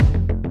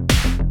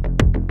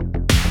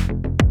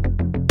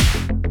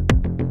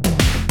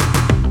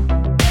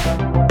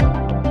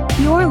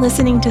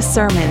listening to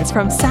sermons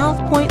from South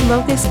Point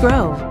Locust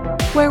Grove,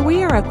 where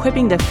we are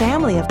equipping the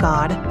family of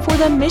God for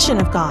the mission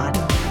of God,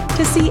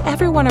 to see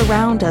everyone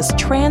around us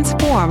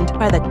transformed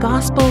by the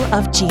gospel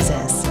of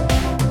Jesus.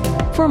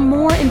 For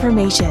more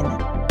information,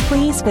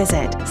 please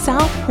visit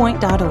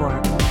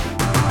southpoint.org.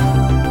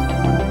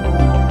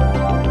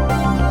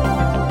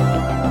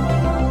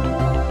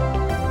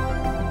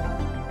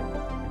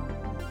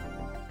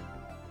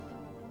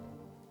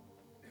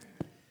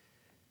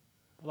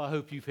 Well, I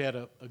hope you've had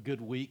a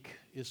good week.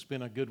 It's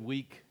been a good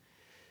week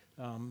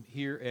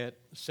here at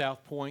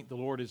South Point. The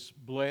Lord has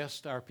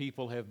blessed. Our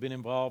people have been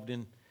involved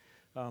in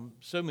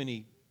so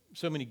many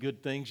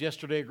good things.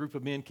 Yesterday, a group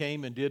of men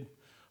came and did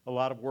a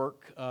lot of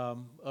work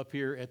up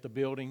here at the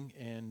building,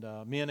 and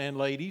men and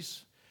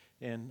ladies.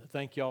 And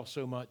thank y'all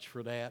so much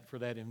for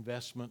that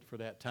investment, for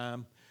that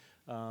time,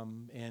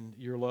 and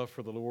your love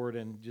for the Lord,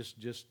 and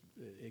just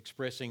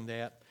expressing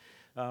that.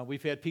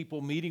 We've had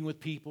people meeting with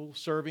people,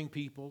 serving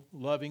people,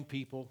 loving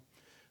people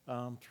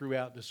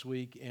throughout this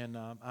week, and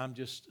I'm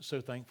just so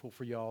thankful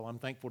for y'all. I'm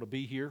thankful to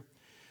be here.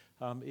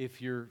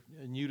 If you're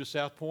new to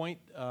South Point,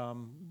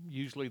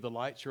 usually the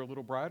lights are a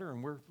little brighter,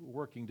 and we're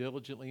working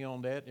diligently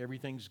on that.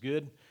 Everything's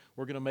good.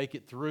 We're going to make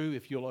it through.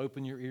 If you'll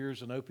open your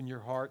ears and open your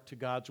heart to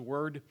God's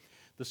Word,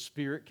 the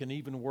Spirit can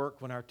even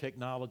work when our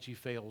technology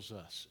fails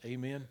us.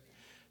 Amen?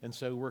 And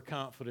so we're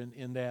confident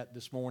in that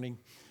this morning.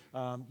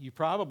 You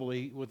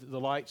probably, with the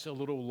lights a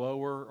little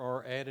lower,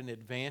 are at an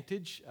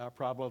advantage. I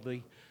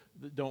probably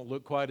don't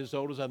look quite as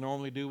old as I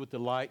normally do with the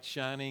lights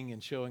shining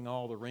and showing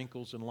all the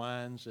wrinkles and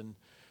lines and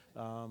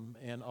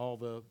all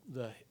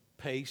the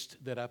paste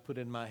that I put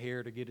in my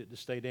hair to get it to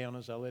stay down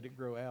as I let it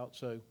grow out.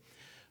 So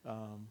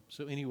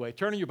anyway,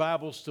 turning your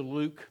Bibles to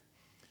Luke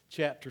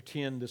chapter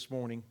 10 this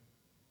morning,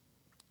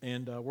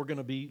 and we're going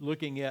to be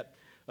looking at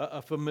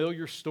a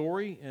familiar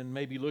story and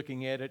maybe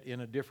looking at it in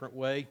a different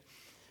way.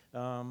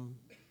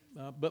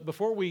 But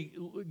before we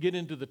get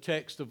into the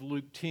text of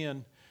Luke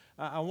 10,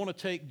 I want to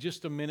take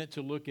just a minute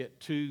to look at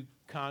two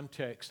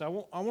contexts. I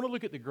want to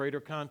look at the greater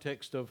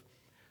context of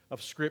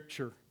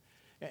Scripture.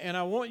 And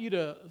I want you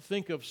to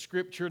think of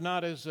Scripture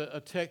not as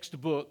a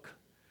textbook,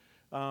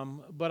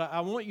 but I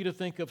want you to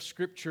think of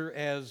Scripture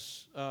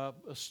as a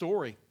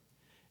story.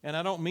 And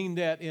I don't mean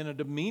that in a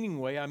demeaning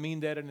way. I mean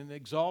that in an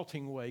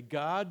exalting way.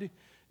 God,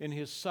 in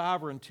His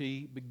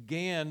sovereignty,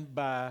 began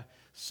by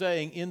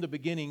saying, in the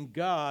beginning,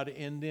 God,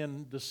 and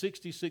then the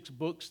 66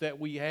 books that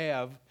we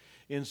have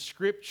in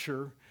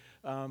Scripture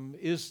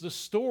is the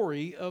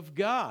story of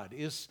God,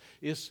 is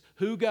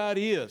who God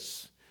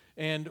is,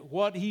 and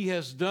what He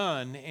has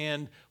done,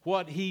 and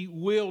what He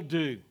will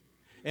do,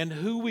 and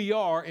who we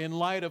are in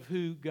light of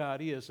who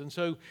God is. And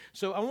so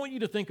I want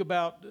you to think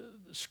about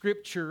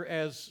Scripture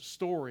as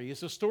story.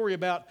 It's a story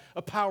about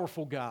a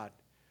powerful God.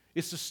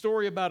 It's a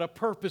story about a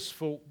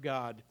purposeful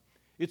God.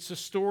 It's a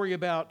story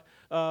about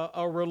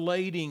a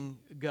relating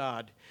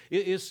God.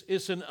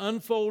 It's an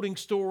unfolding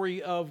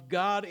story of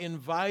God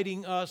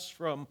inviting us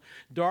from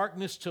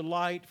darkness to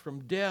light,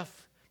 from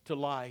death to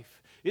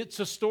life. It's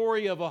a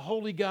story of a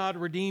holy God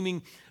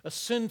redeeming a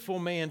sinful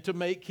man to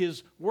make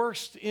his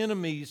worst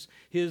enemies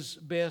his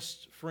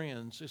best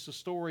friends. It's a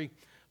story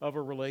of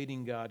a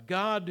relating God.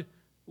 God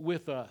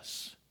with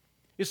us.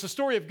 It's the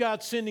story of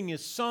God sending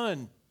His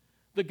Son,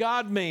 the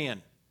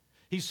God-man.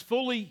 He's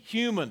fully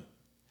human.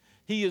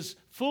 He is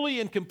fully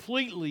and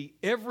completely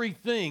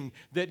everything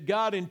that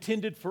God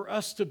intended for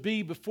us to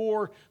be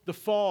before the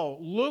fall.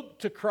 Look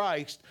to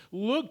Christ.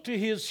 Look to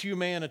His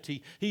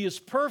humanity. He is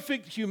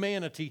perfect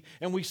humanity,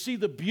 and we see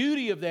the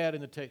beauty of that in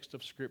the text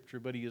of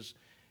Scripture, but He is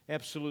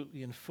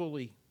absolutely and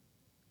fully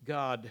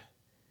God.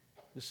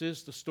 This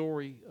is the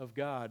story of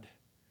God,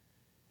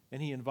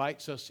 and He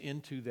invites us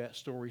into that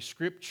story.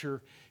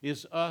 Scripture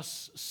is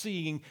us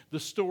seeing the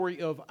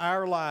story of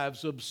our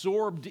lives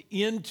absorbed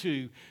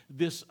into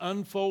this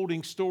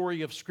unfolding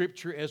story of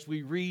Scripture as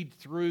we read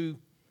through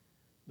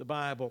the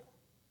Bible.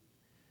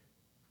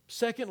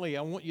 Secondly,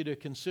 I want you to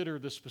consider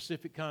the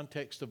specific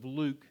context of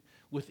Luke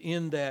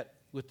within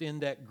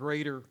that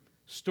greater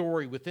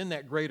story, within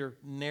that greater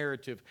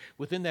narrative,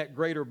 within that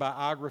greater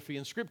biography.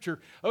 And Scripture,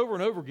 over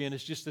and over again,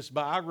 is just this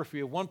biography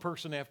of one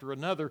person after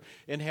another,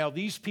 and how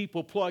these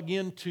people plug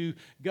into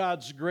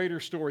God's greater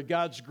story,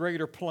 God's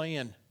greater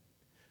plan.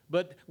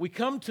 But we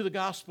come to the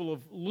Gospel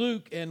of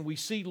Luke, and we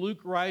see Luke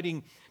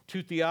writing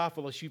to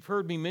Theophilus. You've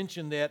heard me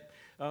mention that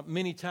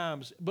many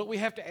times. But we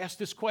have to ask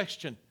this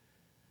question: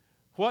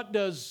 what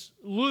does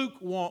Luke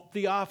want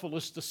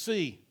Theophilus to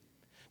see?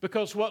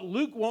 Because what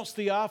Luke wants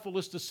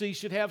Theophilus to see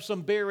should have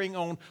some bearing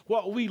on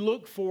what we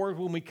look for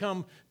when we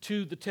come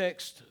to the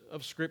text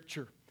of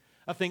Scripture.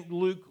 I think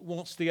Luke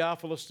wants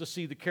Theophilus to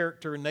see the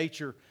character and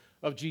nature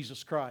of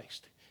Jesus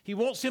Christ. He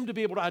wants him to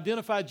be able to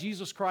identify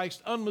Jesus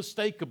Christ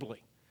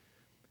unmistakably.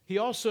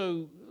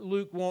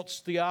 Luke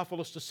wants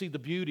Theophilus to see the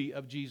beauty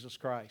of Jesus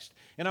Christ.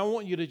 And I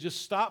want you to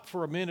just stop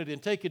for a minute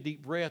and take a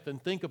deep breath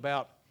and think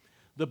about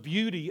the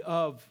beauty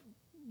of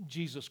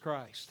Jesus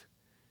Christ.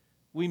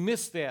 We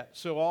miss that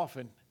so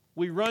often.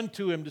 We run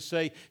to Him to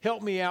say,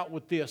 help me out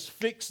with this,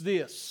 fix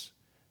this,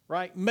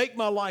 right? Make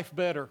my life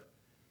better.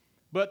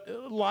 But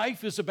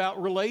life is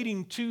about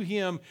relating to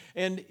Him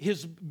and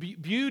His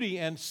beauty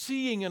and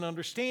seeing and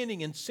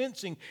understanding and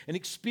sensing and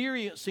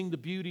experiencing the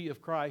beauty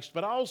of Christ.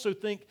 But I also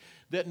think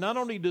that not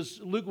only does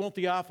Luke want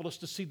Theophilus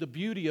to see the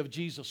beauty of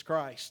Jesus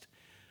Christ,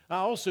 I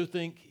also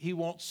think he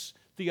wants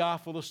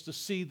Theophilus to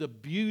see the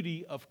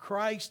beauty of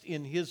Christ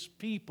in his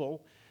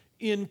people,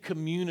 in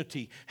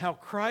community. How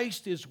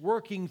Christ is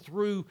working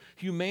through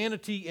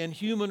humanity and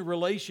human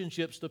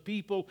relationships, the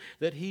people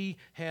that He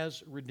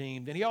has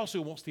redeemed. And he also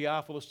wants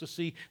Theophilus to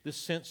see this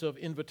sense of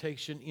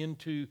invitation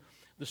into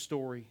the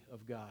story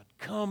of God.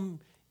 Come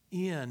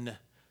in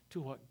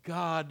to what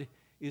God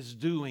is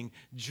doing.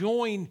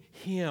 Join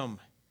Him.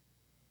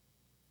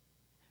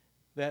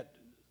 That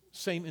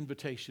same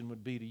invitation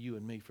would be to you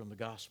and me from the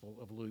Gospel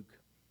of Luke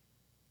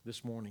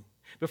this morning.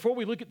 Before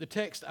we look at the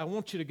text, I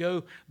want you to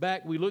go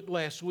back. We looked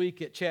last week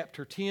at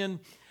chapter 10.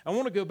 I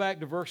want to go back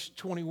to verse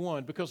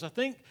 21 because I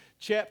think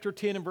chapter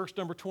 10 and verse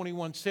number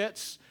 21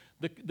 sets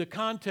the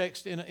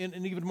context in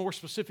an even more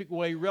specific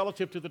way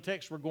relative to the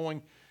text we're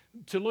going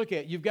to look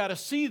at. You've got to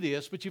see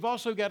this, but you've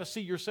also got to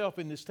see yourself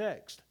in this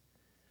text.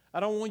 I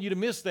don't want you to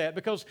miss that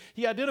because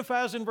he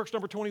identifies in verse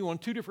number 21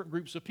 two different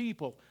groups of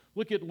people.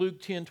 Look at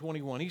Luke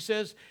 10:21. He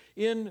says,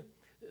 in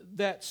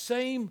that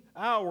same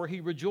hour he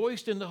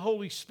rejoiced in the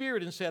Holy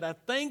Spirit and said, I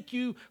thank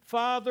you,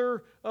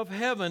 Father of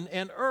heaven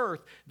and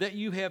earth, that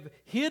you have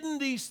hidden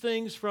these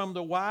things from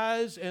the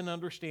wise and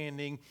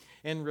understanding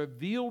and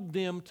revealed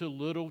them to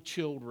little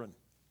children.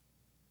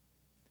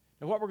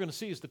 Now what we're going to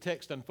see as the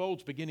text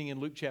unfolds beginning in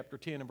Luke chapter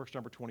 10 and verse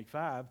number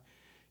 25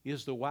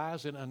 is the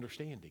wise and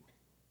understanding.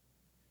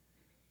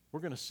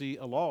 We're going to see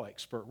a law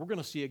expert. We're going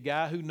to see a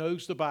guy who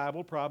knows the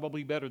Bible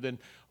probably better than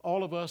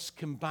all of us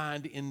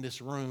combined in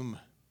this room.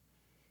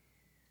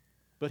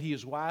 But he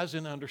is wise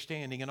in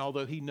understanding, and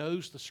although he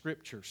knows the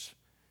Scriptures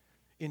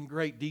in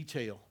great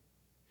detail,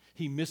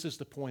 he misses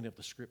the point of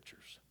the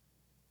Scriptures.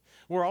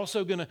 We're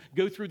also going to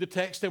go through the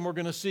text and we're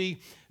going to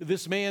see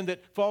this man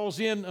that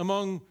falls in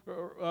among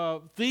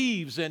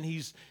thieves, and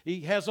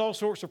he has all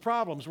sorts of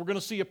problems. We're going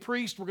to see a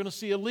priest. We're going to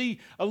see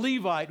a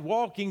Levite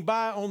walking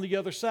by on the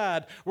other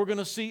side. We're going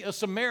to see a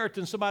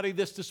Samaritan, somebody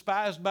that's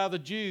despised by the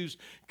Jews,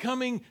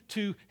 coming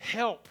to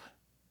help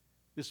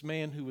this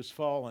man who was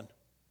fallen.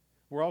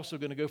 We're also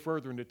going to go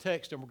further into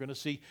text and we're going to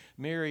see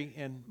Mary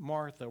and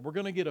Martha. We're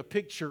going to get a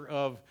picture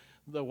of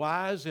the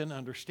wise and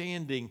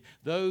understanding,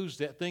 those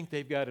that think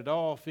they've got it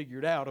all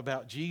figured out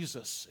about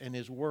Jesus and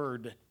His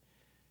Word,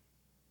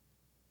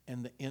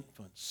 and the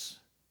infants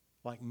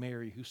like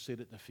Mary who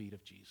sit at the feet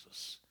of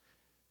Jesus.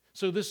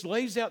 So this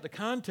lays out the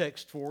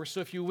context for us.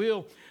 So if you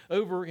will,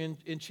 over in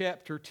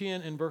chapter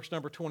 10 and verse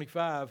number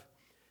 25,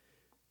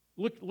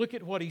 look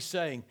at what he's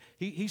saying.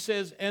 He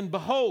says, and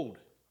behold,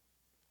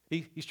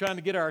 he's trying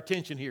to get our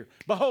attention here.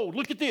 Behold,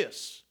 look at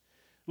this.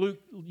 Luke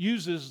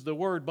uses the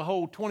word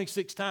behold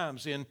 26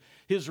 times in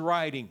his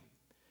writing.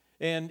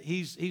 And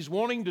he's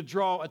wanting to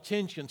draw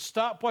attention.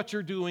 Stop what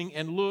you're doing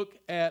and look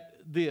at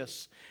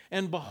this.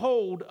 And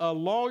behold, a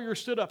lawyer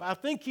stood up. I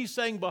think he's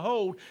saying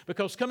behold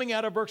because coming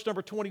out of verse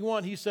number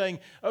 21, he's saying,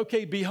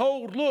 okay,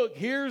 behold, look,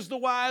 here's the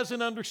wise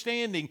and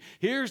understanding.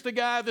 Here's the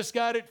guy that's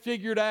got it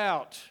figured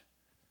out.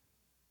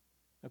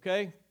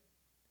 Okay?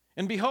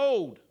 And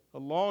behold, a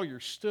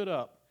lawyer stood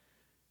up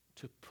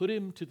to put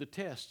him to the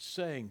test,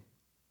 saying,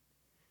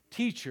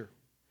 Teacher,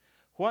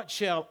 what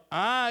shall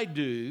I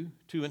do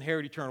to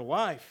inherit eternal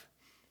life?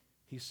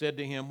 He said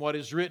to him, what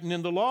is written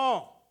in the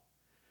law?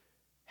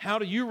 How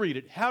do you read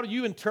it? How do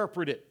you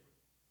interpret it?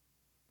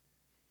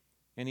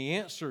 And he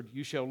answered,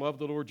 you shall love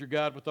the Lord your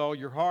God with all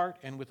your heart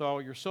and with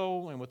all your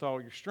soul and with all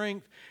your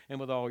strength and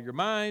with all your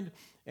mind,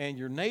 and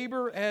your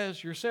neighbor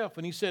as yourself.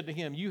 And he said to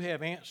him, you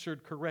have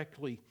answered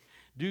correctly.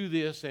 Do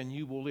this and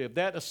you will live.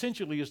 That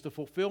essentially is the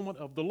fulfillment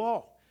of the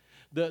law.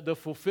 The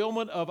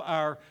fulfillment of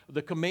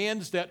the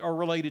commands that are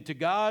related to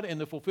God,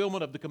 and the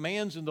fulfillment of the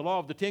commands in the law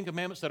of the Ten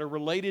Commandments that are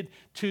related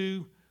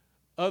to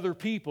other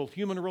people,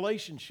 human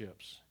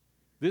relationships.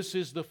 This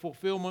is the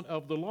fulfillment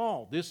of the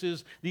law. This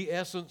is the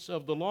essence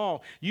of the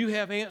law. You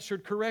have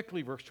answered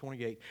correctly, verse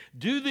 28.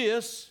 Do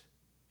this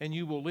and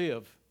you will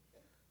live.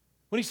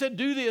 When he said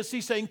do this,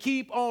 he's saying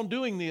keep on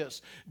doing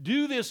this.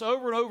 Do this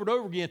over and over and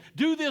over again.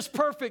 Do this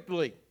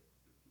perfectly.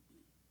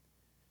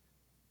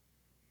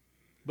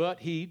 But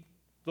he,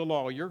 the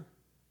lawyer,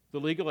 the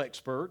legal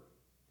expert,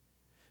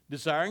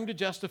 desiring to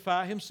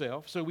justify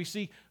himself. So we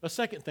see a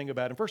second thing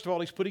about him. First of all,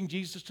 he's putting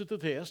Jesus to the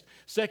test.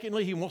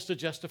 Secondly, he wants to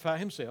justify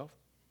himself.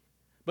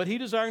 But he,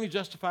 desiring to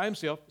justify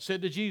himself,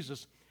 said to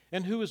Jesus,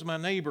 and who is my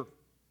neighbor?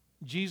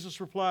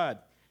 Jesus replied.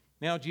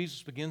 Now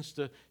Jesus begins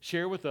to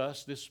share with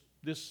us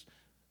this,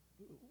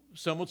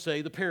 some would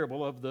say, the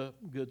parable of the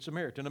Good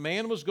Samaritan. A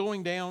man was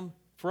going down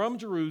from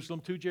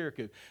Jerusalem to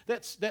Jericho.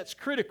 That's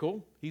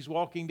critical. He's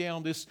walking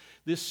down this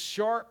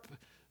sharp,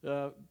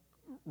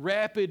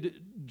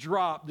 rapid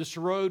drop, this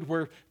road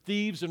where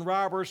thieves and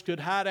robbers could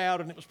hide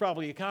out, and it was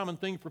probably a common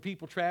thing for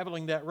people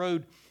traveling that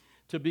road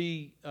to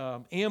be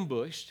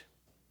ambushed.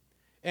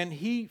 And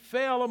he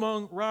fell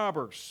among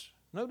robbers.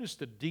 Notice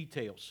the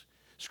details.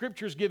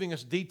 Scripture is giving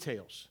us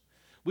details.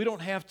 We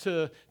don't have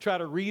to try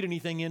to read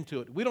anything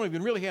into it. We don't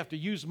even really have to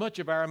use much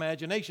of our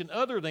imagination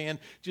other than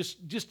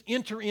just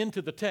enter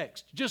into the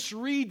text. Just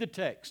read the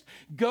text.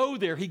 Go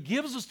there. He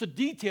gives us the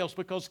details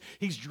because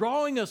He's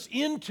drawing us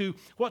into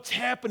what's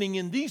happening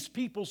in these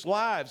people's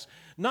lives.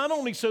 Not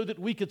only so that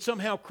we could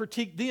somehow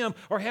critique them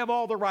or have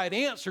all the right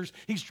answers,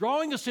 He's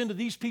drawing us into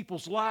these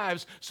people's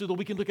lives so that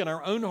we can look at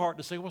our own heart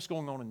and say, what's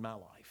going on in my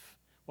life?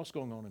 What's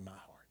going on in my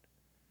heart?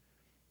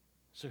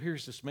 So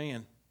here's this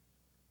man.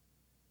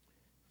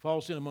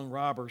 Falls in among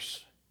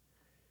robbers.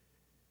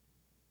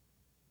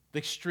 They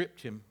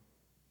stripped him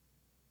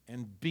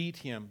and beat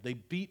him. They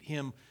beat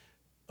him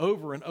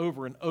over and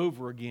over and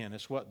over again,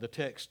 is what the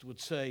text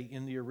would say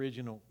in the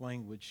original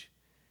language.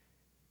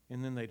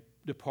 And then they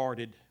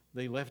departed.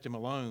 They left him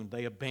alone.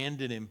 They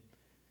abandoned him,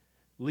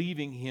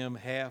 leaving him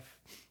half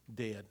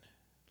dead,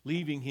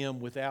 leaving him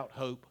without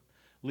hope,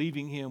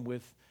 leaving him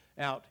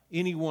without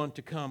anyone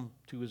to come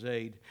to his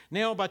aid.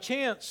 Now, by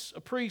chance,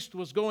 a priest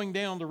was going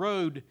down the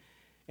road,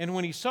 and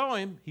when he saw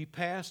him, he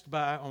passed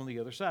by on the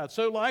other side.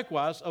 So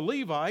likewise, a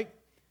Levite,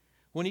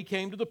 when he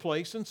came to the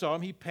place and saw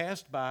him, he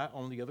passed by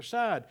on the other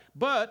side.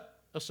 But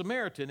a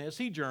Samaritan, as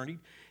he journeyed,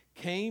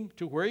 came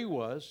to where he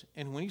was,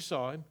 and when he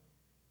saw him,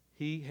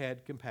 he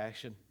had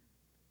compassion.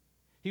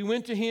 He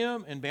went to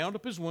him and bound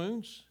up his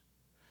wounds,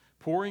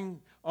 pouring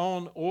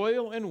on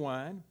oil and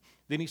wine.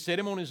 Then he set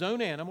him on his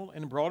own animal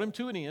and brought him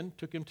to an inn,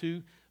 took him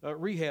to a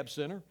rehab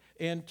center,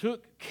 and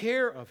took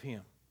care of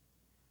him.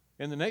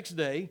 And the next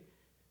day,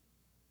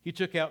 he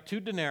took out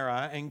 2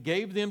 denarii and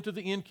gave them to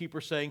the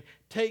innkeeper, saying,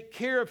 take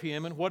care of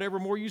him, and whatever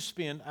more you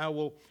spend, I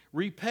will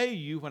repay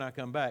you when I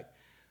come back.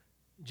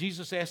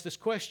 Jesus asked this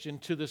question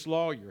to this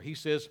lawyer. He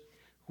says,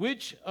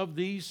 which of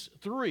these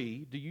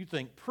 3 do you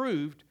think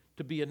proved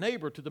to be a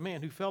neighbor to the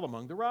man who fell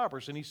among the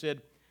robbers? And he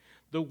said,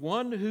 the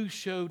one who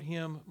showed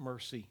him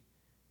mercy.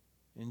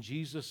 And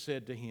Jesus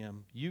said to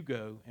him, you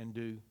go and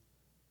do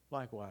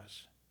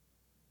likewise.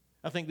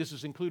 I think this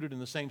is included in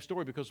the same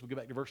story because we go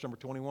back to verse number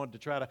 21 to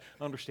try to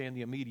understand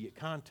the immediate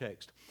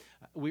context.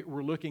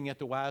 We're looking at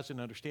the wise and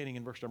understanding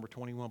in verse number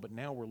 21, but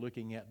now we're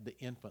looking at the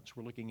infants.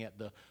 We're looking at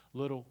the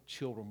little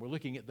children. We're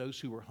looking at those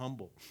who are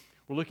humble.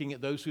 We're looking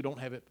at those who don't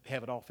have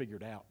it all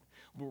figured out.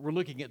 We're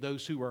looking at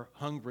those who are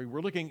hungry.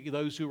 We're looking at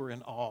those who are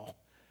in awe.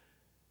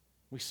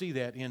 We see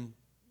that in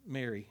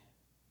Mary.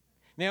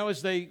 Now,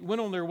 as they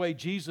went on their way,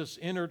 Jesus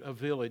entered a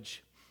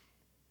village,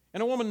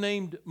 and a woman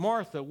named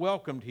Martha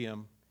welcomed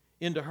him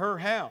into her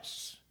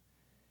house.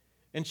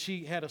 And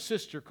she had a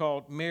sister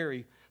called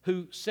Mary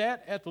who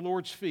sat at the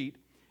Lord's feet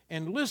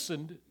and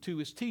listened to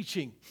His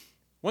teaching.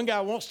 One guy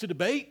wants to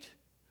debate.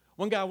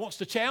 One guy wants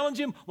to challenge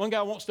Him. One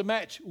guy wants to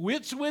match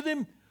wits with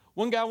Him.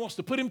 One guy wants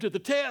to put Him to the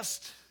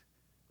test,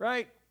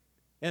 right?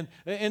 And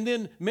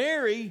then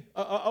Mary,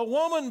 a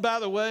woman, by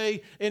the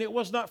way, and it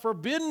was not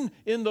forbidden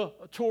in the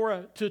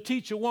Torah to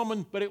teach a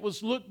woman, but it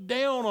was looked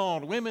down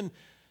on. Women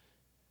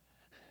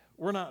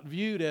were not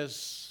viewed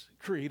as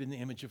created in the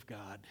image of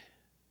God.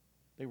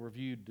 They were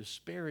viewed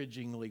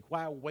disparagingly.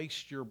 Why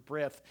waste your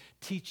breath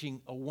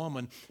teaching a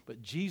woman?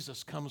 But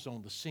Jesus comes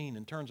on the scene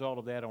and turns all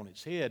of that on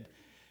its head.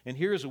 And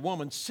here's a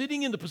woman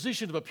sitting in the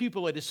position of a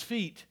pupil at His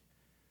feet,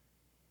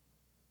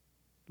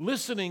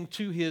 listening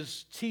to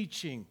His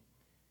teaching.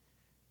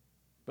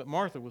 But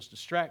Martha was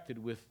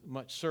distracted with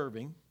much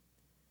serving,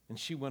 and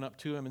she went up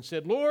to Him and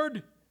said,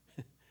 Lord,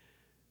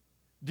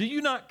 do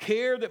you not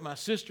care that my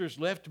sister's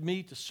left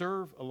me to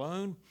serve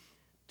alone?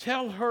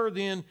 Tell her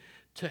then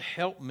to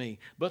help me.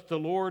 But the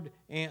Lord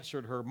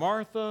answered her,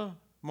 Martha,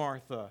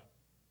 Martha.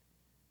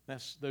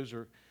 That's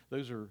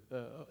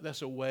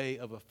a way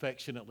of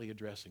affectionately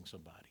addressing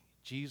somebody.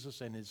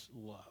 Jesus and His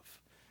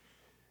love.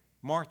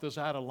 Martha's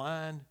out of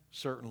line?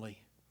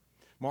 Certainly.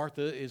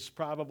 Martha is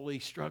probably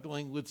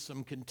struggling with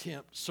some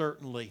contempt?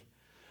 Certainly.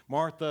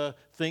 Martha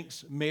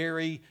thinks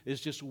Mary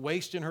is just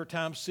wasting her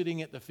time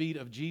sitting at the feet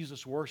of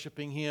Jesus,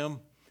 worshiping Him.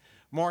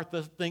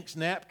 Martha thinks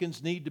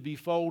napkins need to be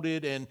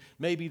folded, and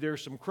maybe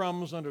there's some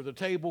crumbs under the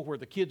table where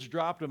the kids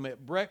dropped them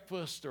at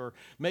breakfast, or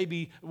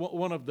maybe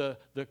one of the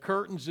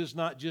curtains is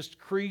not just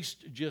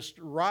creased just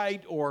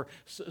right, or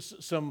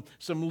some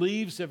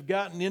leaves have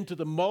gotten into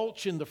the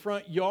mulch in the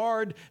front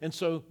yard, and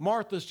so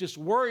Martha's just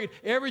worried.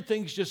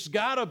 Everything's just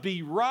got to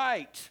be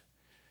right.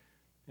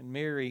 And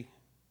Mary,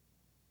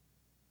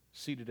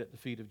 seated at the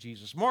feet of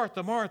Jesus,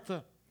 Martha,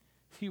 Martha,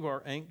 you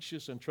are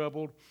anxious and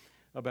troubled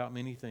about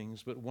many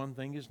things, but one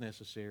thing is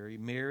necessary.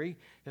 Mary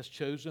has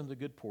chosen the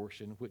good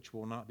portion, which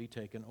will not be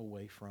taken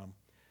away from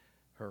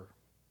her.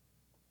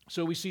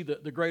 So we see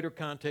the greater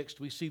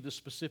context, we see the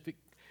specific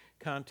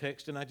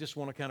context, and I just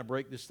want to kind of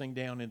break this thing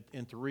down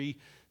in 3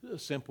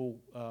 simple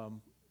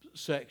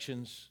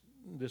sections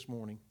this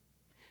morning.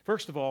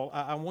 First of all,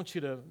 I want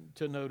you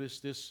to notice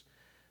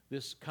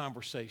this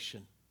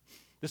conversation.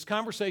 This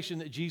conversation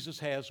that Jesus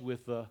has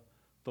with the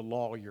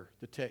lawyer.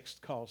 The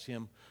text calls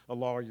him a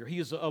lawyer. He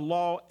is a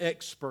law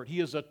expert. He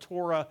is a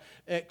Torah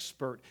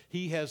expert.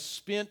 He has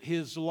spent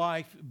his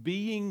life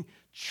being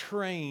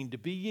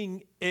trained,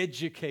 being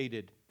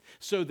educated.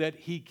 so that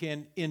he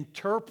can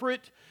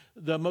interpret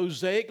the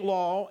Mosaic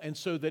law and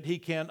so that he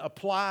can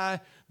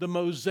apply the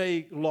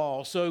Mosaic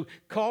law. So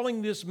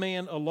calling this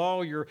man a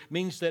lawyer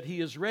means that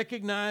he is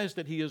recognized,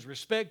 that he is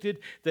respected,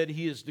 that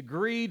he is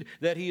degreed,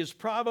 that he is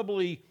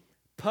probably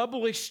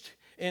published,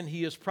 and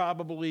he is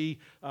probably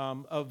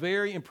a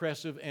very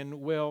impressive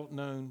and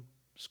well-known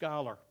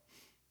scholar.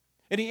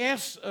 And he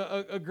asks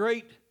a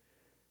great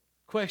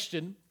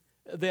question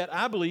that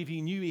I believe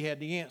he knew he had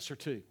the answer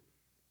to.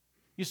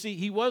 You see,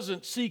 he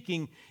wasn't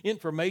seeking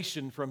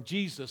information from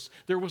Jesus.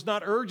 There was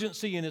not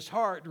urgency in his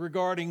heart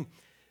regarding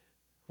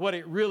what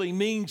it really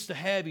means to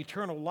have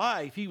eternal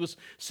life. He was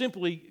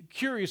simply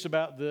curious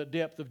about the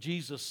depth of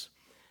Jesus'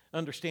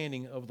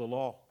 understanding of the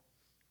law.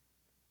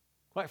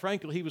 Quite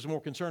frankly, he was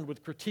more concerned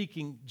with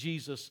critiquing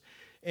Jesus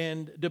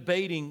and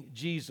debating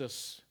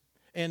Jesus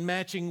and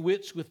matching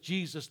wits with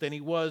Jesus than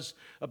he was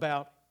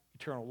about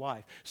eternal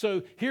life.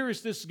 So here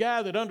is this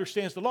guy that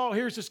understands the law.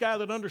 Here's this guy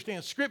that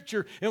understands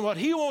Scripture. And what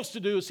he wants to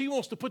do is he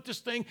wants to put this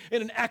thing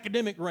in an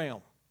academic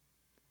realm,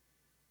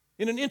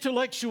 in an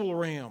intellectual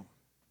realm,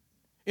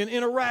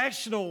 in a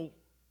rational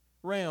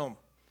realm.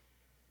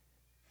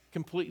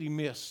 Completely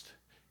missed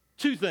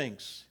two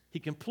things. He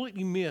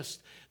completely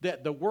missed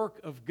that the work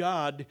of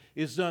God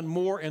is done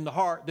more in the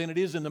heart than it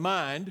is in the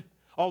mind.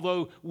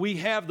 Although we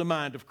have the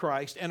mind of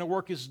Christ and a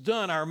work is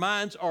done, our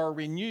minds are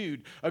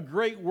renewed. A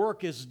great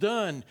work is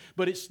done,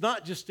 but it's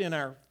not just in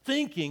our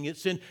thinking,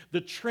 it's in the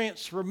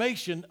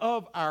transformation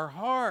of our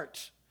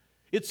heart.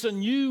 It's a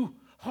new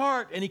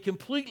heart, and he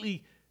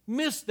completely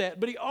missed that.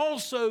 But he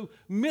also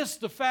missed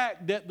the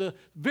fact that the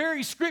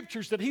very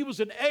Scriptures that he was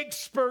an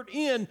expert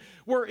in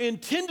were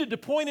intended to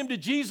point him to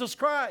Jesus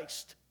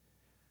Christ.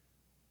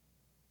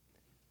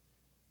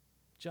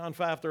 John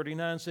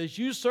 5:39 says,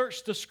 you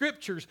search the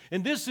Scriptures,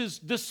 and this is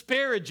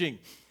disparaging.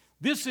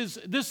 This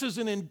is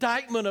an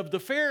indictment of the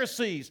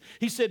Pharisees.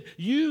 He said,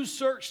 you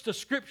search the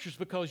Scriptures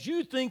because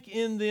you think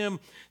in them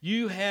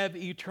you have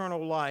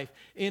eternal life,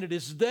 and it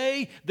is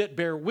they that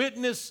bear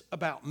witness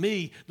about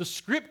me. The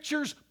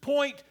Scriptures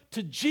point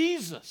to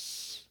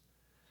Jesus.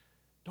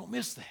 Don't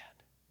miss that.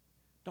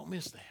 Don't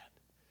miss that.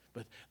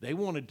 But they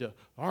wanted to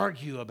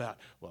argue about,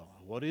 well,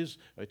 what is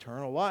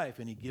eternal life?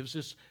 And he gives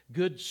this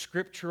good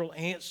scriptural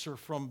answer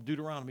from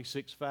Deuteronomy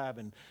 6:5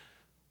 and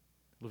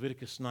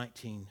Leviticus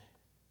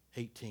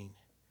 19:18.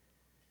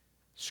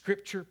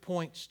 Scripture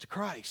points to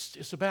Christ.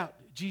 It's about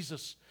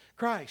Jesus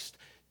Christ.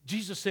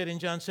 Jesus said in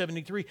John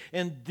 73,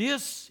 and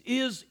this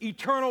is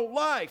eternal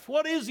life.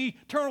 What is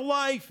eternal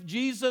life,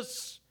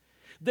 Jesus?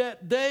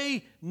 That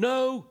they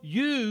know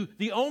you,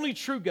 the only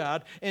true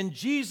God, and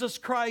Jesus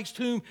Christ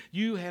whom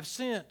you have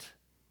sent.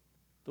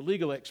 The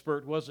legal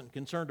expert wasn't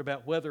concerned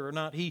about whether or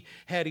not he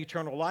had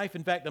eternal life.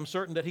 In fact, I'm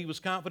certain that he was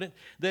confident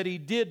that he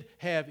did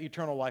have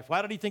eternal life.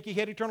 Why did he think he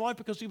had eternal life?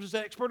 Because he was the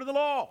expert of the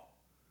law.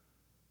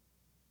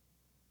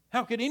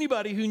 How could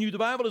anybody who knew the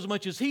Bible as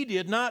much as he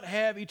did not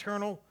have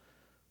eternal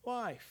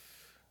life?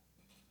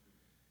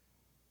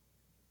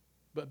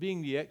 But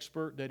being the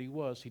expert that he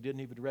was, he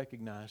didn't even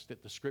recognize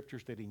that the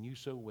Scriptures that he knew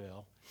so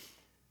well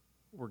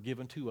were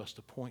given to us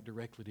to point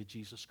directly to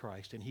Jesus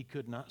Christ. And he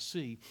could not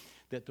see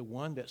that the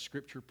one that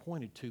Scripture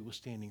pointed to was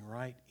standing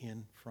right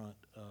in front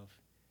of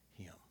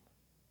him.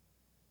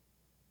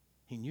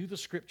 He knew the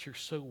Scripture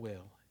so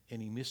well,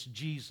 and he missed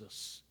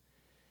Jesus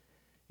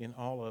in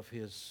all of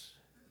his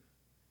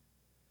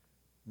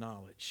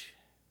knowledge.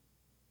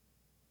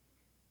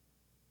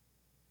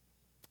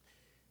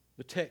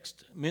 The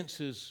text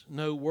minces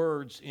no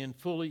words in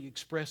fully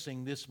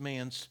expressing this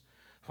man's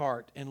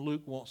heart, and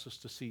Luke wants us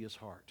to see his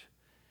heart.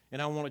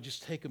 And I want to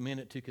just take a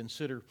minute to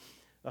consider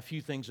a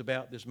few things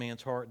about this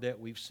man's heart that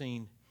we've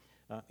seen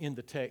in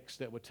the text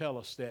that would tell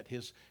us that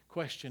his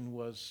question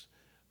was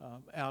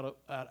out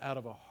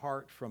of a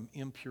heart from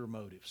impure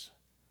motives.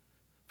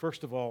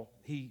 First of all,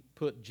 he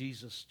put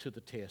Jesus to the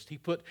test. He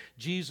put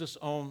Jesus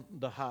on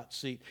the hot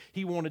seat.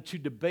 He wanted to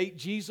debate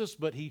Jesus,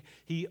 but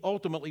he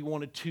ultimately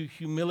wanted to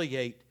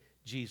humiliate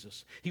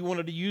Jesus. He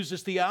wanted to use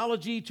his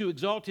theology to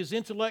exalt his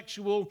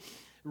intellectual,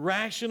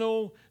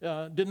 rational,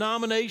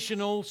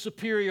 denominational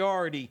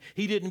superiority.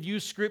 He didn't view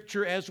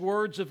Scripture as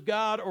words of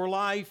God or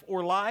life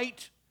or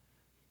light.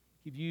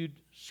 He viewed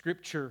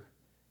Scripture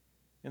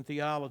and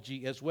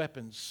theology as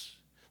weapons.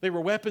 They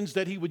were weapons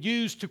that he would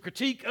use to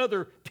critique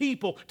other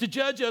people, to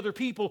judge other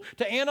people,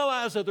 to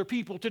analyze other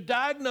people, to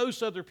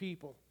diagnose other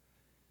people.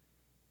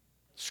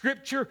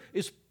 Scripture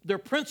is their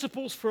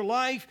principles for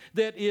life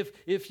that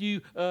if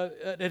you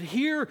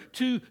adhere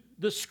to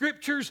the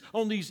Scriptures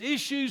on these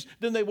issues,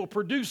 then they will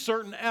produce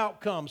certain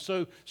outcomes.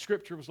 So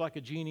Scripture was like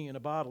a genie in a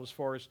bottle as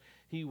far as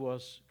he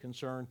was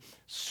concerned.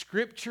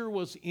 Scripture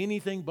was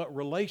anything but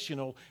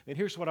relational. And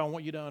here's what I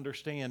want you to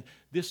understand.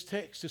 This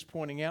text is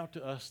pointing out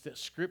to us that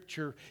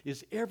Scripture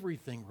is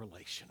everything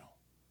relational.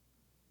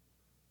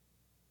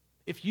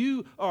 If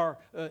you are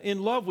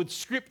in love with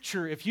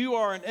Scripture, if you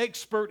are an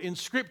expert in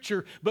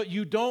Scripture, but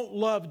you don't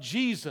love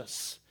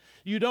Jesus,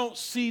 you don't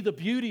see the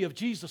beauty of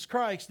Jesus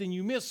Christ, then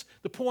you miss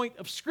the point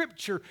of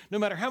Scripture, no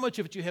matter how much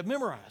of it you have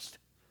memorized.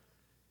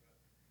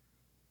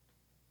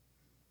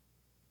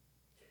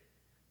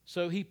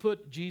 So he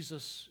put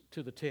Jesus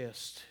to the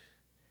test.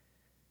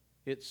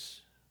 It's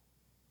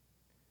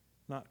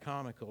not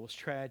comical. It's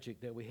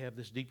tragic that we have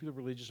this deeply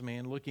religious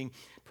man looking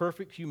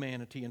perfect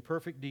humanity and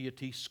perfect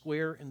deity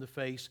square in the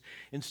face.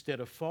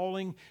 Instead of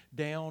falling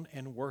down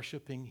and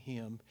worshiping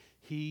him,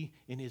 he,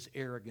 in his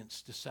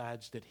arrogance,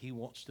 decides that he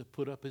wants to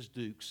put up his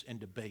dukes and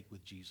debate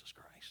with Jesus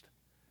Christ.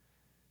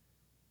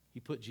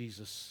 He put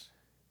Jesus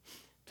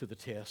to the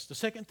test. The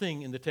second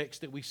thing in the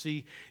text that we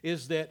see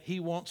is that he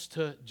wants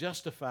to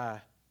justify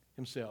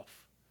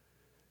himself.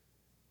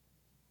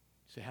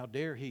 You say, how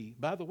dare he?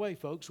 By the way,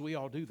 folks, we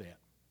all do that.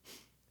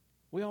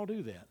 We all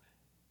do that.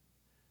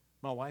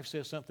 My wife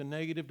says something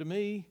negative to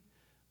me.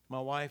 My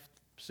wife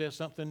says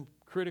something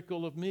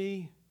critical of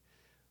me.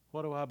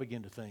 What do I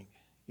begin to think?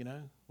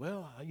 I've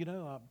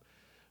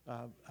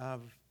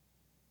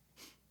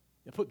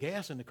put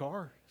gas in the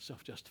car,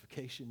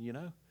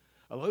 self-justification,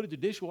 I loaded the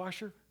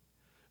dishwasher.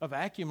 I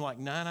vacuumed like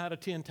 9 out of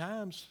 10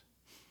 times.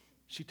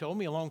 She told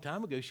me a long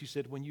time ago, she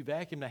said, when you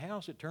vacuum the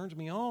house, it turns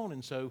me on.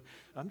 And so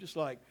I'm just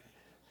like,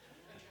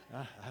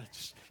 I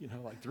just,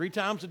 like 3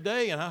 times a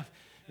day, and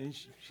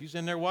she's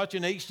in there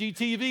watching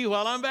HGTV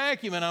while I'm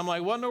vacuuming. I'm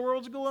like, what in the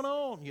world's going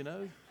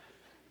on,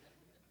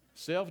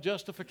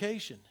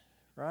 Self-justification,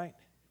 right?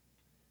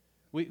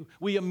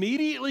 We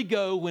immediately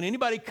go when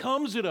anybody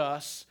comes at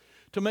us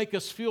to make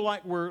us feel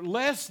like we're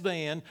less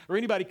than, or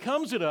anybody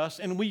comes at us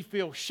and we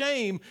feel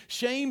shame.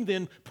 Shame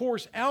then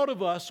pours out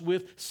of us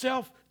with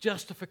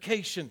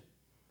self-justification.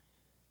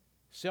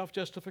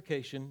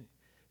 Self-justification,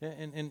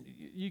 and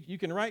you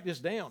can write this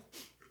down.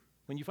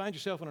 When you find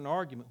yourself in an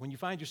argument, when you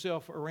find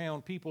yourself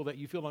around people that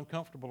you feel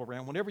uncomfortable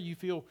around, whenever you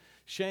feel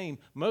shame,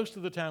 most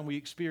of the time we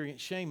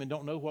experience shame and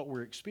don't know what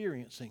we're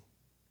experiencing.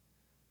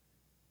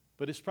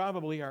 But it's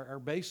probably our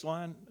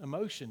baseline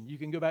emotion. You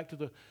can go back to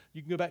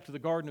the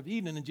Garden of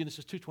Eden in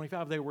Genesis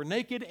 2:25. They were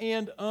naked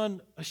and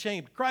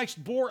unashamed.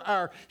 Christ bore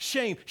our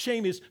shame.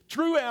 Shame is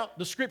throughout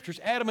the Scriptures.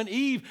 Adam and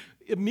Eve,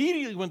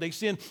 immediately when they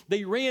sinned,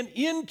 they ran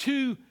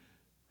into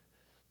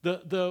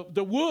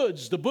the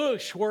woods, the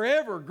bush,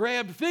 wherever,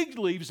 grabbed fig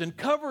leaves and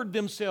covered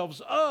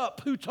themselves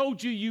up. Who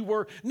told you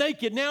were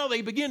naked? Now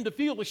they begin to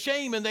feel the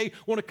shame, and they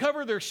want to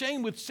cover their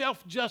shame with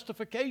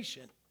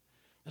self-justification.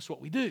 That's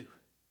what we do.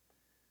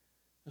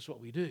 That's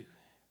what we do.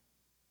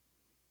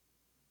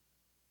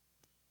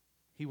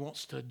 He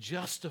wants to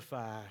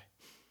justify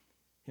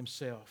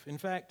himself. In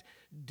fact,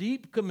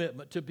 deep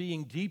commitment to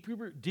being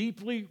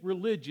deeply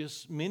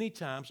religious many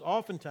times,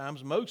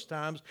 oftentimes, most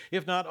times,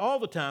 if not all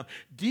the time,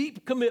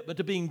 deep commitment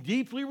to being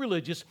deeply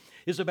religious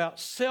is about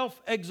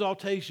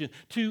self-exaltation,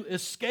 to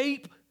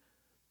escape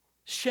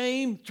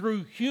shame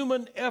through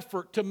human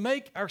effort, to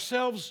make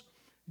ourselves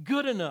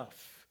good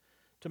enough,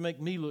 to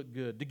make me look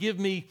good, to give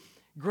me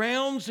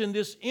grounds in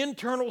this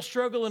internal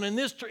struggle and in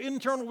this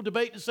internal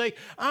debate to say,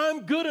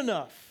 I'm good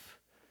enough.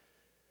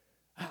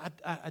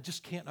 I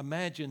just can't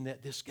imagine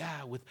that this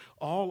guy, with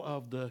all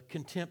of the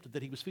contempt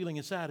that he was feeling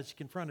inside as he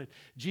confronted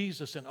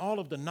Jesus, and all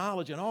of the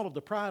knowledge and all of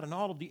the pride and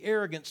all of the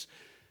arrogance,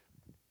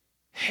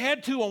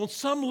 had to, on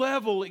some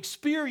level,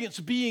 experience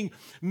being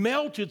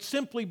melted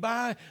simply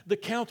by the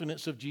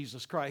countenance of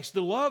Jesus Christ.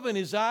 The love in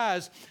his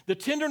eyes, the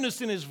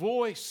tenderness in his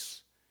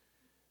voice.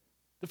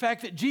 The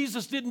fact that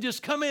Jesus didn't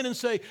just come in and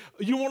say,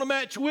 you want to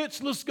match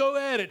wits? Let's go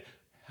at it.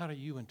 How do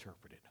you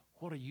interpret it?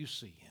 What do you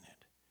see in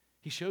it?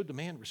 He showed the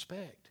man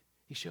respect.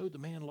 He showed the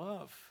man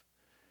love.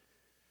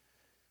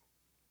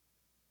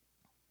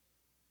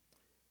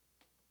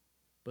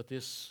 But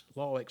this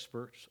law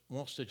expert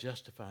wants to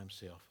justify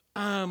himself.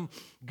 I'm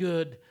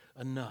good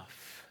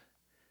enough.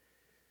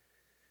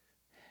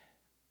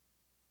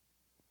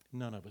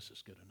 None of us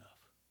is good enough.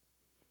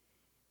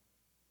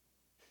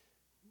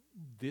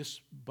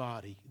 This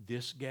body,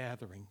 this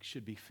gathering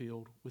should be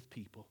filled with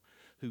people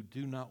who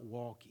do not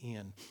walk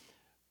in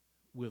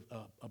with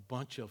a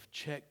bunch of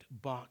checked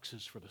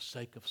boxes for the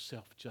sake of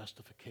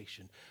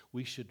self-justification.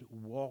 We should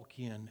walk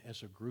in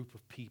as a group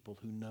of people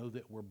who know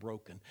that we're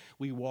broken.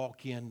 We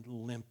walk in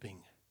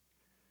limping.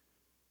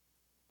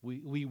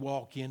 We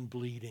walk in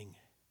bleeding.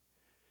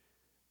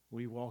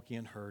 We walk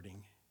in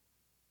hurting.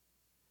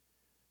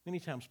 Many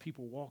times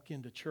people walk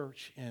into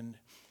church and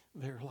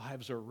their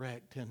lives are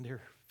wrecked and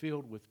they're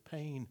filled with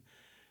pain.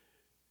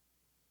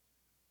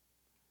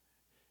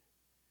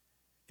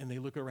 And they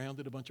look around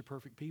at a bunch of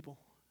perfect people.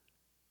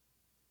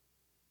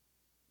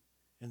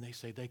 And they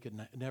say they could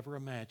never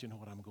imagine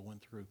what I'm going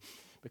through,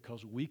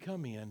 because we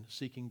come in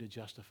seeking to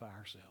justify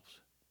ourselves.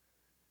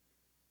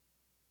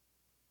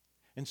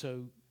 And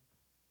so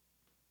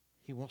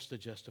he wants to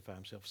justify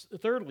himself.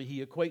 Thirdly,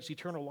 he equates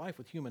eternal life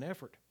with human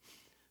effort.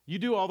 You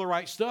do all the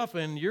right stuff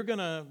and you're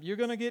gonna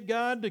get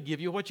God to give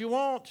you what you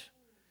want.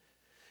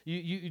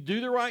 You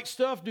do the right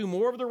stuff, do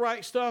more of the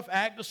right stuff,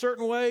 act a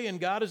certain way, and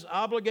God is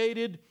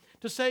obligated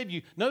to save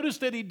you. Notice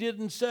that he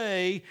didn't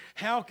say,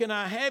 how can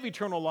I have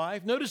eternal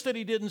life? Notice that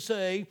he didn't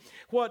say,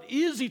 what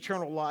is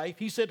eternal life?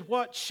 He said,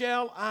 what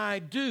shall I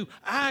do?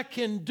 I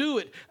can do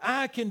it.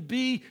 I can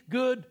be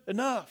good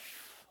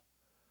enough.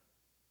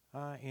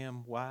 I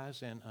am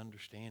wise and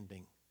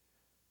understanding.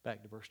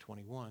 back to verse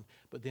 21.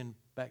 But then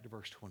back to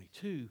verse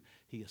 22,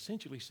 he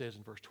essentially says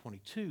in verse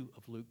 22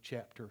 of Luke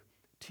chapter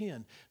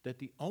 10 that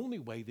the only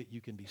way that you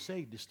can be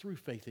saved is through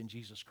faith in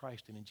Jesus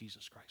Christ and in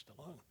Jesus Christ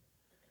alone.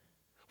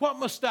 What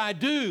must I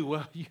do?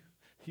 Well,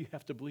 you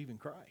have to believe in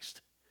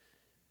Christ.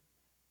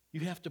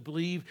 You have to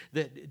believe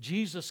that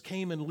Jesus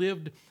came and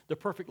lived the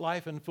perfect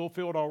life and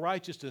fulfilled all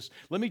righteousness.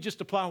 Let me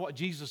just apply what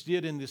Jesus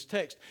did in this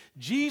text.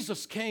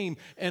 Jesus came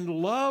and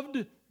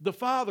loved the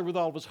Father with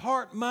all of his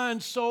heart,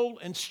 mind, soul,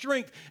 and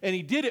strength, and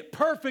he did it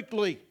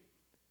perfectly.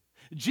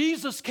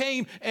 Jesus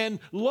came and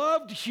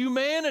loved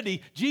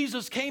humanity.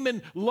 Jesus came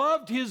and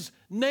loved his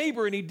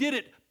neighbor, and he did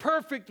it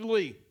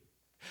perfectly.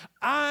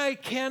 I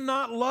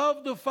cannot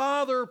love the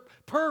Father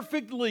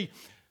perfectly.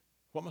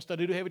 What must I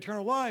do to have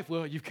eternal life?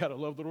 Well, you've got to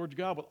love the Lord your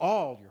God with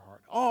all your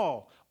heart.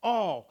 All.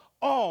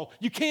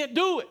 You can't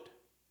do it.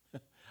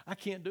 I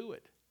can't do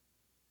it.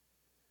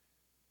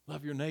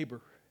 Love your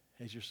neighbor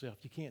as yourself.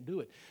 You can't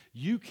do it.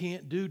 You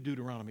can't do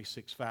Deuteronomy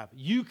 6:5.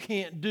 You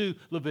can't do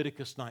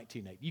Leviticus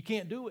 19:8. You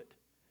can't do it.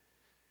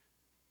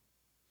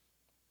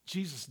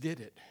 Jesus did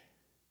it.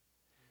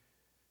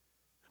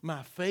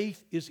 My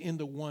faith is in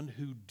the one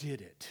who did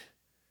it,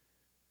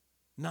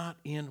 not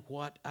in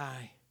what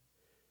I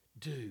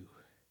do.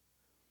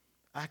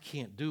 I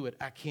can't do it.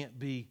 I can't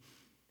be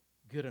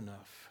good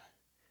enough.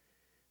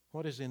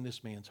 What is in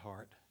this man's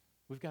heart?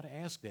 We've got to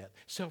ask that.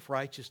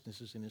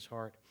 Self-righteousness is in his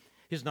heart.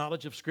 His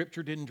knowledge of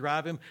Scripture didn't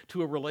drive him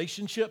to a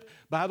relationship.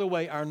 By the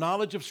way, our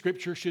knowledge of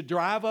Scripture should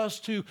drive us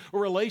to a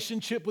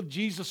relationship with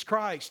Jesus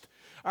Christ.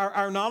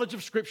 Our knowledge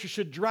of Scripture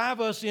should drive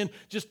us in,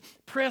 just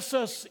press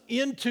us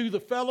into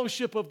the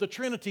fellowship of the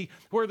Trinity,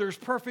 where there's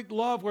perfect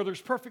love, where there's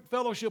perfect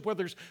fellowship, where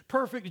there's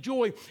perfect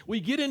joy. We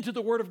get into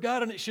the Word of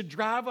God, and it should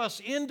drive us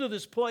into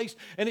this place,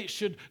 and it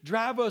should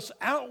drive us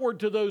outward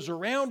to those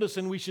around us,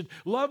 and we should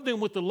love them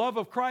with the love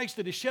of Christ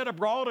that is shed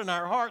abroad in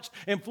our hearts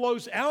and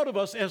flows out of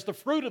us as the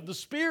fruit of the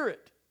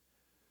Spirit.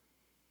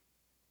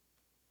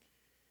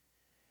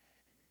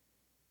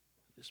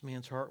 This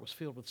man's heart was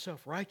filled with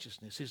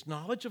self-righteousness. His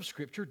knowledge of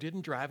Scripture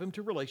didn't drive him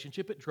to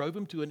relationship. It drove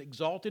him to an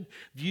exalted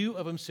view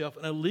of himself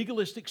and a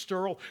legalistic,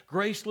 sterile,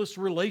 graceless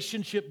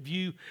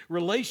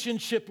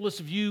relationshipless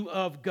view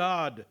of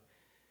God.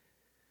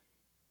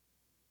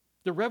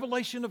 The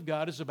revelation of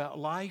God is about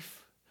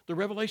life. The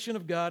revelation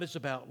of God is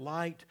about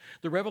light.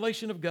 The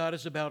revelation of God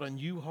is about a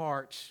new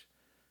heart,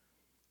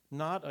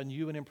 not a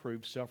new and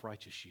improved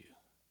self-righteous you.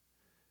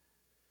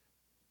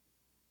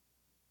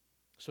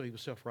 So he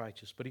was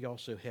self-righteous, but he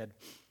also had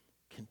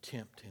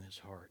contempt in his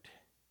heart.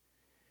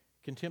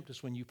 Contempt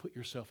is when you put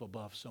yourself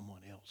above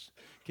someone else.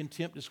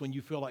 Contempt is when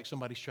you feel like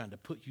somebody's trying to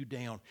put you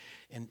down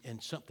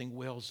and something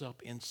wells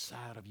up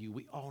inside of you.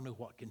 We all know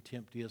what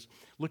contempt is.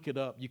 Look it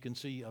up. You can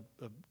see a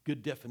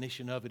good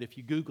definition of it if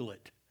you Google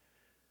it.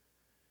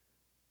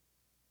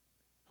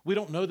 We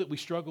don't know that we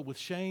struggle with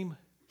shame.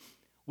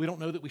 We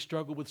don't know that we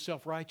struggle with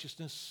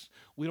self-righteousness.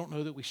 We don't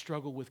know that we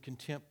struggle with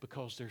contempt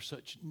because there's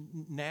such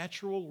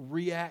natural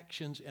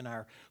reactions in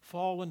our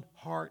fallen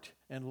heart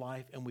and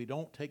life, and we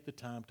don't take the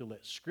time to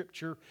let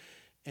Scripture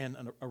and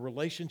a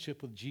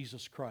relationship with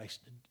Jesus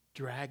Christ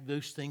drag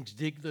those things,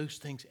 dig those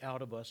things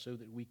out of us so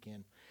that we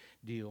can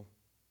deal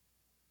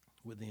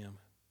with them.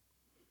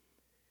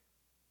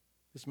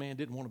 This man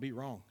didn't want to be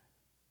wrong.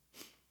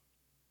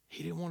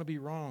 He didn't want to be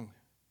wrong.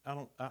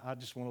 I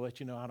just want to let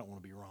you know I don't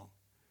want to be wrong.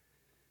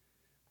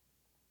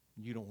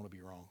 You don't want to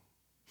be wrong.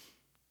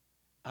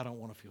 I don't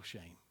want to feel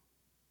shame.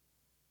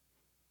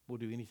 We'll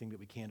do anything that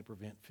we can to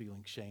prevent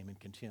feeling shame, and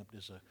contempt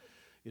is a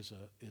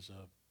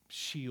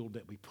shield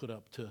that we put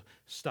up to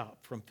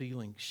stop from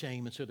feeling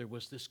shame. And so there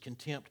was this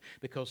contempt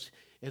because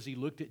as he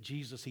looked at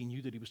Jesus, he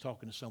knew that he was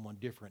talking to someone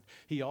different.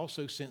 He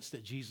also sensed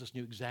that Jesus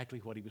knew exactly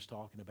what he was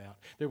talking about.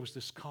 There was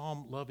this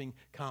calm, loving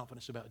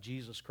confidence about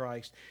Jesus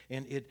Christ,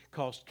 and it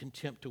caused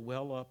contempt to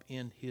well up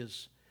in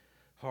his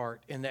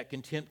heart. And that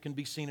contempt can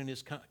be seen in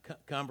his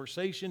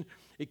conversation.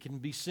 It can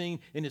be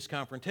seen in his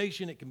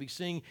confrontation. It can be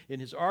seen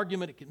in his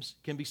argument. It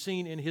can be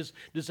seen in his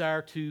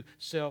desire to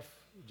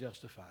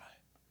self-justify.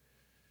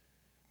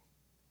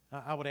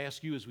 I would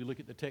ask you as we look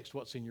at the text,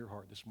 what's in your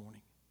heart this morning?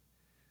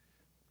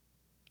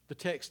 The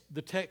text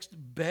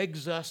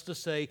begs us to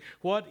say,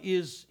 what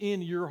is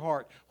in your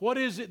heart? What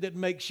is it that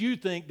makes you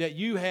think that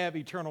you have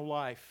eternal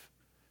life?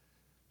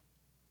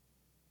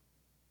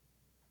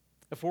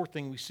 The fourth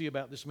thing we see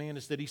about this man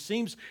is that he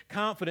seems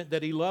confident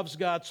that he loves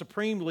God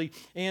supremely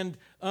and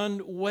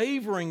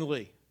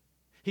unwaveringly.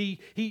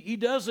 He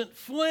doesn't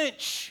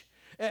flinch.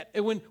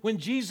 When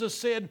Jesus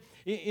said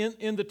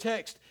in the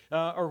text,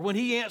 or when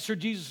he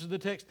answered Jesus in the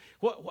text,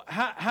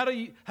 how do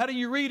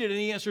you read it? And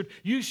he answered,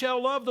 "You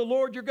shall love the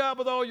Lord your God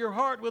with all your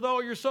heart, with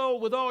all your soul,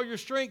 with all your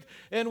strength,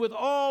 and with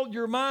all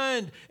your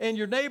mind, and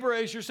your neighbor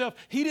as yourself."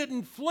 He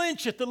didn't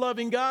flinch at the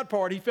loving God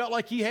part. He felt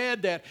like he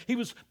had that. He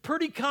was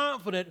pretty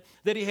confident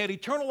that he had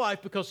eternal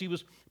life because he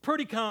was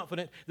pretty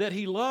confident that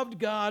he loved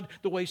God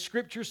the way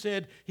Scripture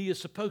said he is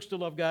supposed to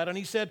love God. And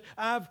he said,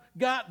 "I've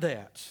got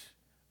that.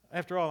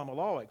 After all, I'm a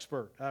law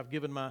expert. I've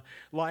given my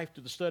life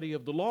to the study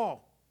of the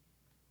law."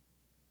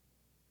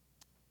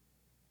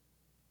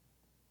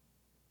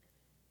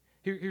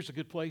 Here's a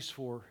good place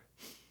for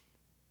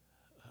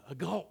a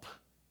gulp.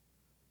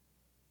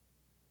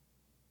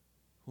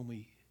 When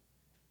we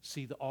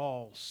see the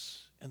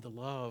alls and the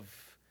love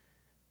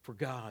for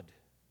God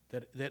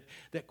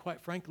that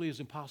quite frankly is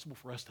impossible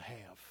for us to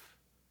have.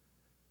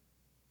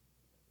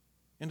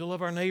 And to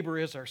love our neighbor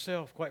as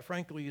ourselves, quite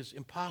frankly, is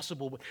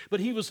impossible. But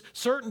he was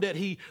certain that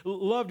he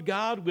loved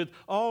God with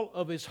all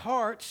of his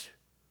heart.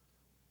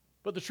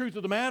 But the truth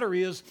of the matter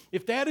is,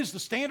 if that is the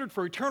standard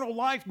for eternal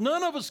life,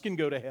 none of us can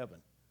go to heaven.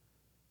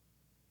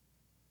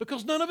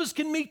 Because none of us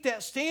can meet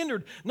that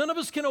standard. None of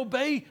us can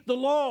obey the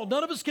law.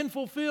 None of us can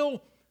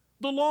fulfill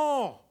the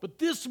law. But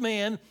this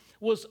man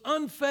was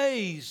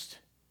unfazed.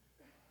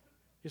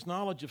 His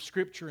knowledge of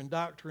Scripture and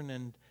doctrine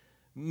and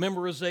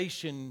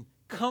memorization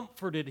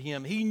comforted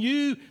him. He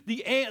knew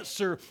the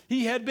answer.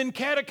 He had been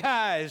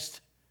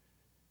catechized.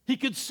 He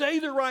could say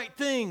the right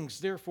things.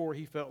 Therefore,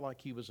 he felt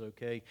like he was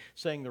okay.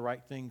 Saying the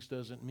right things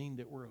doesn't mean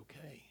that we're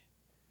okay.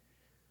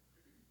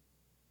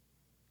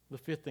 The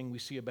fifth thing we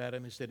see about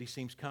him is that he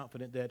seems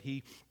confident that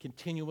he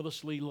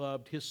continuously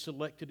loved his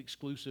selected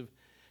exclusive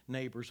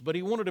neighbors. But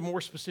he wanted a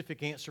more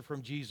specific answer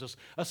from Jesus,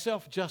 a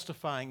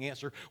self-justifying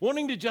answer.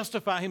 Wanting to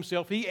justify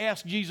himself, he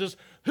asked Jesus,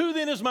 "Who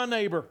then is my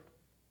neighbor?"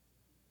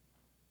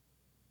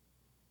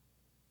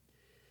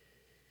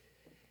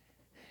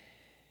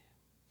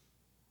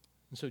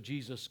 And so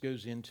Jesus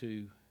goes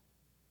into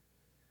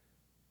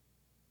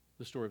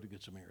the story of the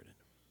Good Samaritan.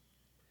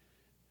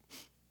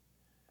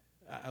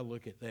 I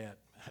look at that.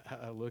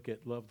 I look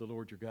at love the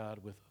Lord your God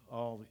with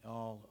all.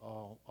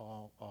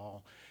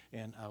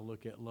 And I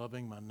look at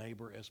loving my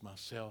neighbor as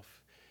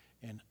myself.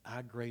 And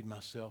I grade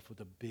myself with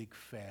a big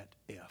fat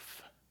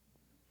F.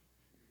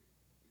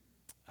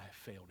 I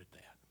failed at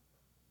that.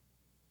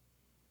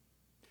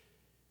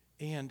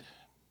 And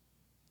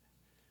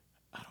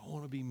I don't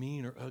want to be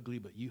mean or ugly,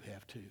 but you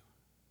have too.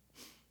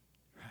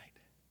 Right?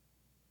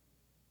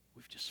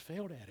 We've just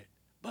failed at it.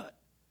 But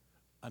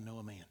I know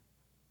a man.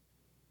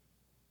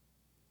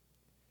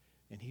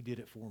 And he did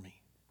it for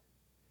me.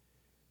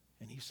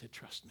 And he said,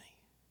 trust me.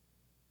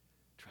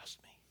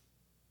 Trust me.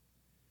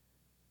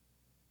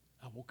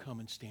 I will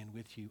come and stand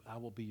with you. I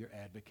will be your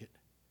advocate.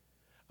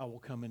 I will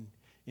come and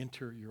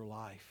enter your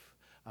life.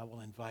 I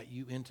will invite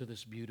you into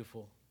this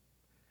beautiful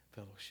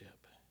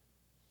fellowship.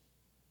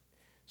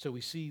 So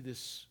we see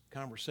this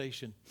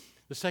conversation.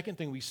 The second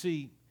thing we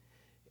see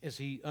as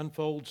he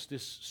unfolds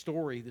this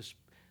story,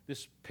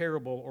 this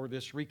parable or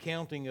this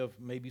recounting of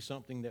maybe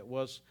something that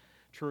was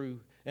true,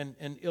 and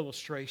an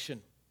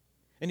illustration.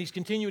 And he's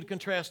continuing to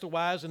contrast the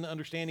wise and the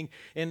understanding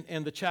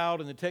and the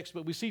child in the text.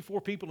 But we see four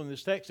people in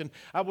this text, and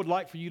I would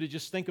like for you to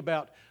just think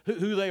about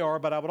who they are,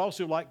 but I would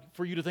also like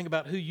for you to think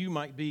about who you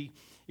might be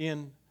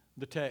in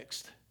the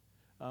text.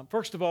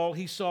 First of all,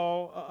 he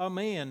saw a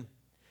man,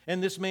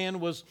 and this man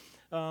was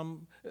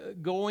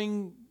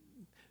going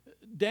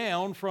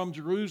down from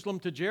Jerusalem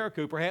to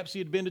Jericho. Perhaps he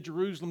had been to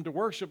Jerusalem to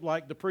worship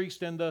like the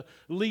priest and the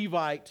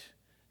Levite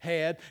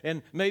had,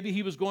 and maybe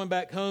he was going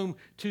back home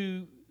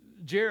to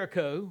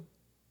Jericho.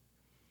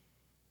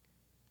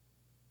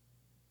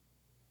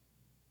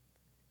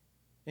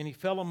 And he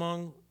fell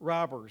among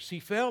robbers.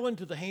 He fell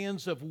into the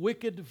hands of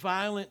wicked,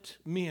 violent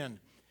men.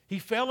 He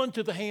fell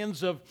into the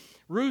hands of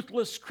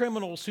ruthless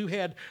criminals who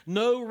had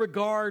no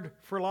regard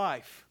for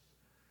life.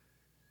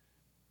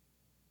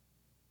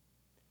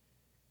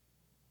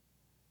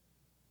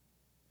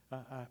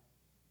 I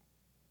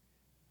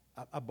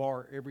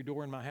bar every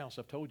door in my house.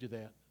 I've told you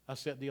that. I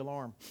set the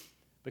alarm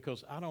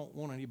because I don't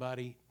want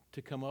anybody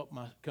to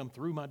come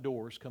through my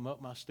doors, come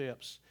up my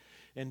steps,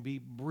 and be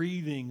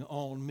breathing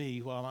on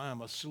me while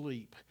I'm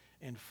asleep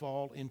and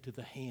fall into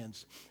the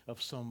hands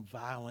of some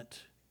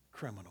violent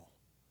criminal.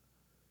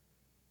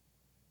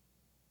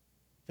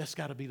 That's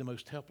got to be the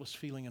most helpless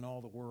feeling in all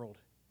the world.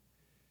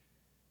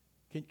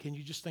 Can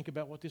you just think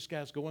about what this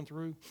guy's going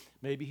through?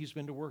 Maybe he's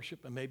been to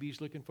worship, and maybe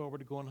he's looking forward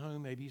to going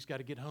home. Maybe he's got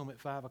to get home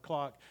at 5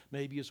 o'clock.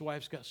 Maybe his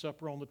wife's got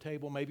supper on the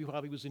table. Maybe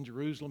while he was in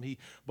Jerusalem, he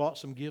bought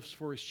some gifts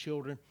for his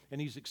children,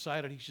 and he's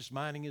excited. He's just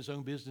minding his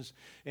own business,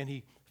 and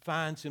he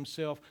finds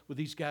himself with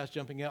these guys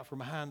jumping out from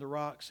behind the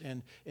rocks,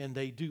 and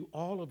they do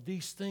all of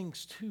these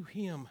things to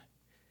him.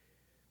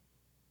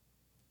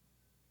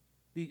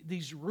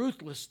 These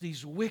ruthless,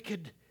 these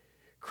wicked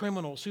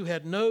criminals who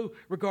had no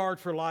regard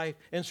for life,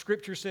 and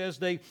Scripture says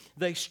they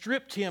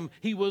stripped him.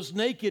 He was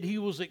naked, he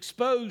was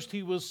exposed,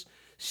 he was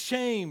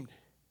shamed.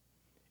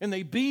 And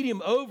they beat him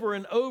over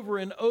and over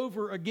and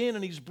over again,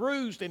 and he's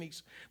bruised, and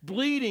he's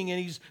bleeding, and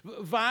he's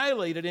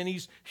violated, and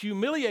he's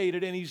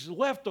humiliated, and he's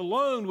left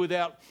alone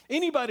without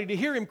anybody to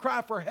hear him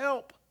cry for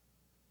help.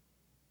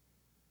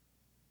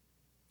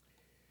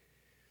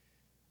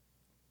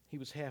 He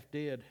was half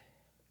dead.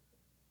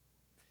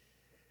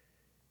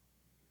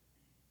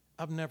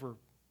 I've never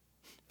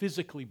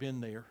physically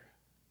been there.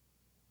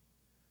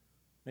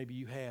 Maybe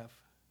you have.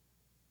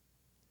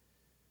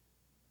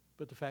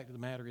 But the fact of the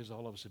matter is,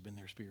 all of us have been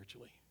there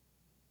spiritually.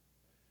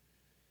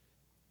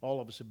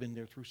 All of us have been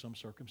there through some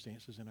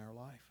circumstances in our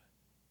life.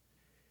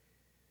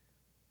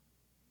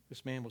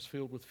 This man was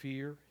filled with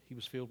fear. He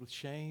was filled with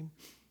shame.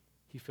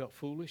 He felt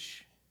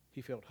foolish.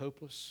 He felt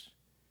hopeless.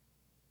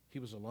 He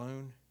was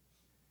alone.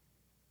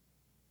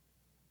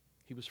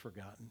 He was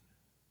forgotten.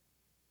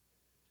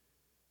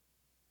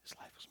 His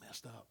life was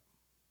messed up.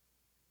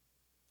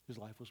 His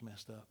life was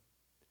messed up.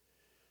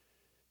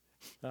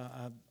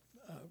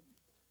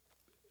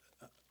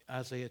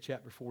 Isaiah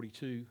chapter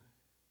 42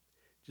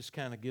 just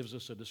kind of gives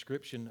us a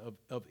description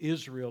of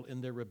Israel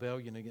in their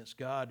rebellion against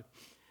God.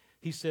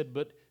 He said,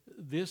 "But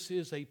this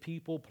is a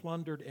people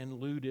plundered and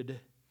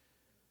looted.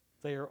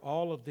 They are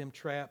all of them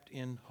trapped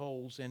in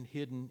holes and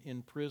hidden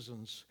in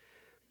prisons.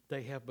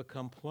 They have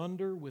become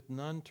plunder with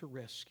none to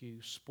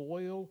rescue,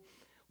 spoil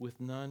with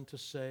none to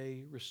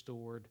say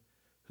restored.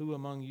 Who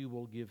among you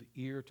will give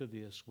ear to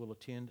this, will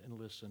attend and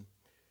listen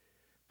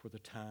for the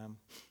time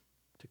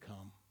to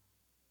come?"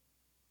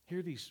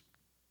 Here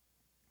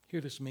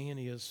this man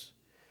is.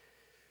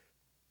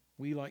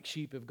 We like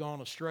sheep have gone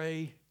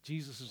astray.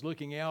 Jesus is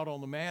looking out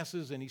on the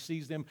masses and he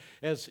sees them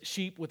as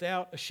sheep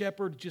without a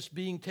shepherd, just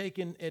being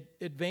taken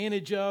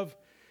advantage of.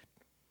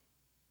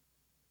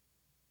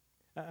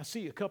 I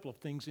see a couple of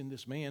things in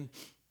this man,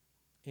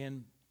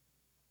 and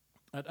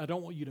I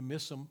don't want you to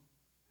miss them.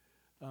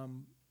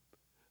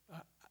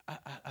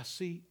 I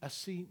see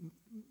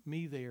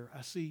me there.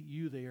 I see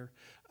you there.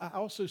 I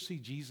also see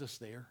Jesus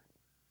there,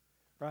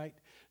 right?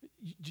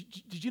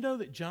 Did you know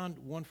that John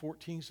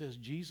 1:14 says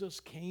Jesus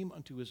came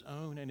unto his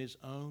own and his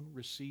own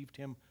received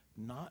him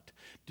not?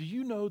 Do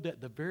you know that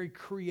the very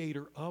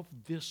creator of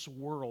this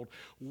world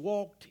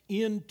walked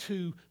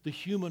into the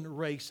human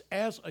race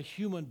as a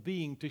human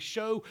being to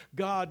show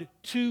God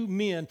to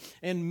men,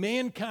 and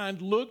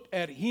mankind looked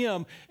at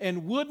him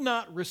and would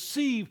not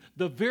receive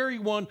the very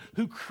one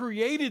who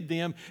created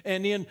them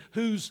and in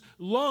whose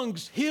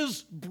lungs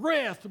his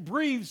breath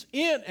breathes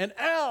in and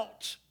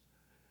out?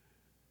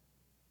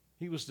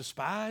 He was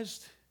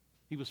despised,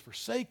 he was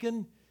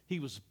forsaken, he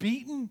was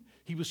beaten,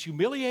 he was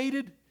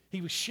humiliated,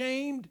 he was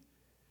shamed.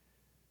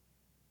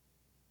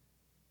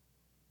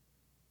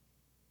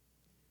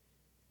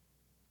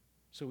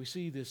 So we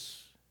see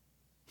this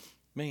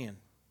man.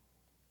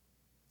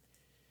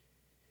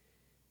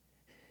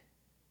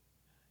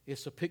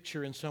 It's a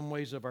picture in some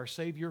ways of our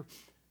Savior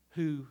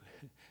who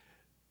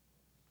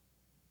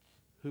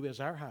is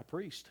our high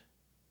priest,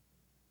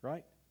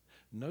 right?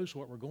 Knows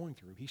what we're going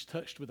through. He's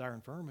touched with our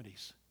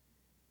infirmities.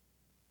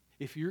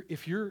 If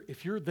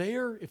you're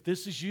there, if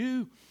this is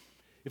you,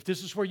 if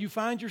this is where you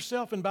find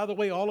yourself, and by the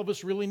way, all of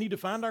us really need to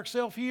find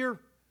ourselves here.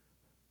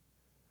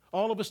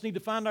 All of us need to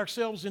find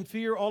ourselves in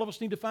fear. All of us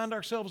need to find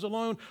ourselves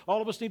alone.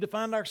 All of us need to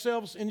find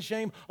ourselves in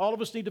shame. All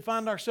of us need to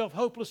find ourselves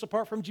hopeless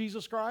apart from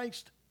Jesus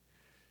Christ.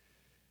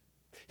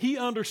 He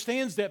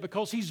understands that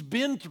because he's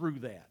been through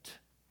that.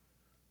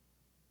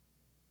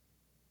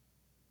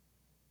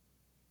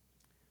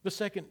 The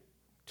second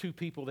two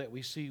people that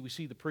we see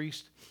the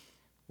priest,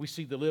 we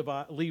see the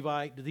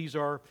Levite. These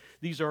are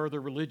the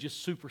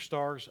religious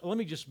superstars. Let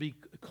me just be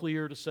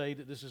clear to say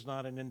that this is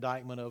not an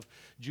indictment of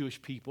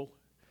Jewish people.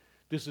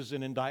 This is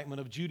an indictment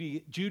of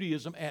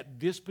Judaism at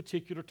this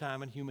particular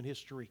time in human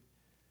history.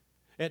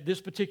 At this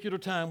particular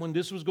time when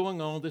this was going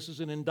on, this is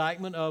an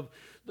indictment of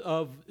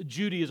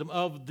Judaism,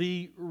 of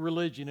the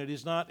religion. It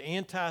is not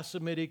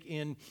anti-Semitic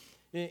in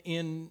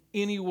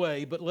any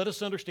way, but let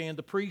us understand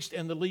the priests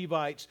and the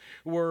Levites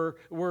were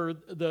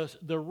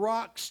the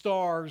rock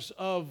stars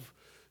of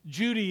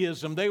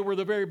Judaism. They were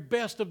the very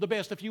best of the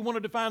best. If you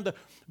wanted to find the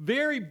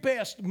very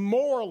best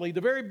morally,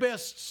 the very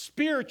best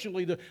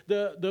spiritually,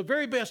 the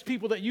very best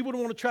people that you would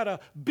want to try to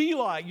be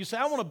like, you say,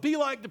 I want to be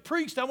like the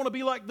priest, I want to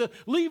be like the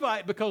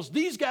Levite, because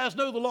these guys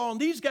know the law and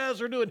these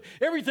guys are doing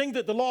everything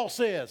that the law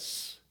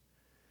says.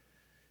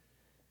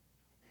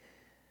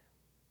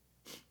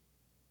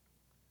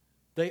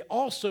 They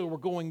also were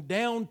going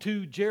down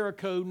to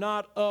Jericho,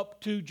 not up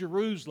to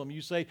Jerusalem.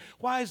 You say,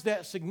 why is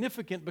that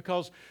significant?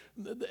 Because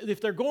if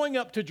they're going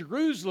up to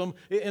Jerusalem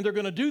and they're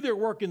going to do their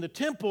work in the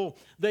temple,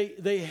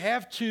 they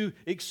have to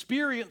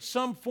experience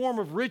some form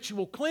of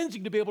ritual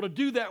cleansing to be able to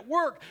do that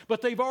work.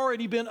 But they've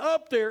already been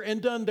up there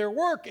and done their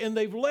work, and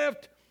they've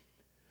left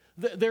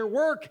their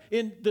work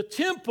in the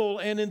temple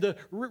and in the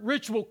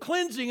ritual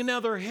cleansing, and now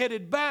they're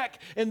headed back,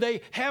 and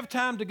they have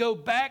time to go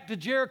back to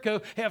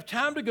Jericho, have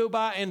time to go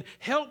by and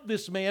help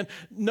this man.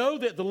 Know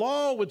that the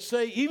law would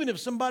say even if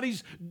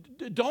somebody's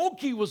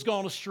donkey was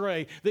gone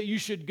astray, that you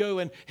should go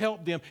and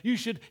help them. You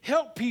should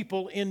help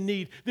people in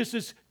need. This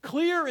is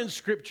clear in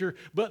Scripture,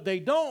 but they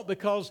don't,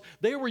 because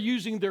they were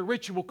using their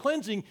ritual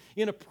cleansing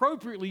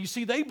inappropriately. You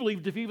see, they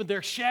believed if even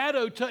their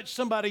shadow touched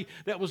somebody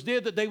that was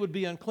dead, that they would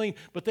be unclean,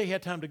 but they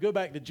had time to go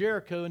back to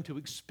Jericho and to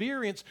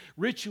experience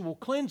ritual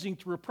cleansing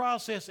through a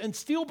process and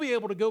still be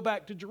able to go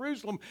back to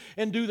Jerusalem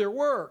and do their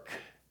work.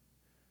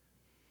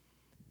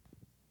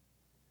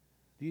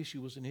 The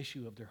issue was an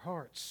issue of their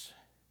hearts.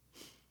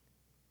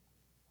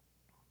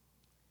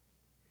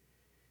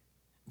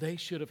 They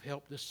should have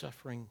helped this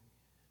suffering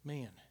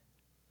man.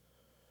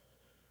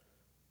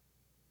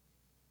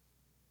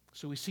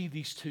 So we see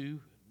these two.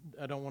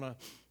 I don't want to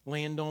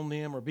land on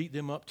them or beat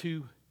them up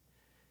too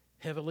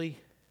heavily.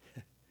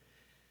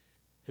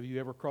 Have you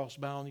ever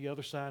crossed by on the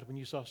other side when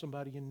you saw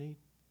somebody in need?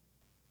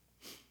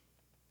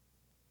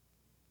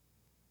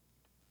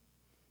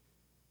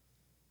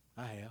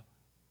 I have.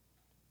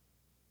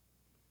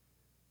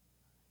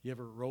 You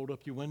ever rolled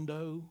up your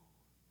window?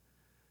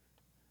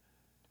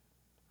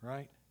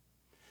 Right?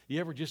 You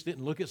ever just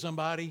didn't look at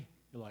somebody?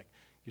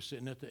 You're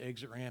sitting at the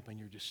exit ramp and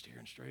you're just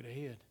staring straight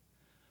ahead.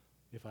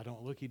 If I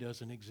don't look, he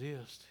doesn't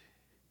exist.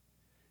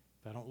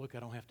 If I don't look, I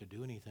don't have to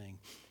do anything.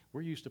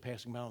 We're used to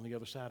passing by on the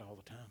other side all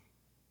the time.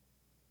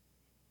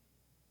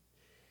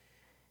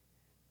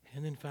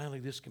 And then finally,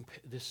 this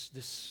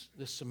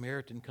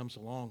Samaritan comes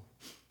along.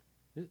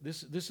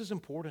 This is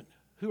important.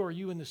 Who are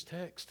you in this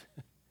text?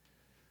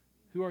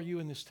 Who are you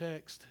in this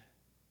text?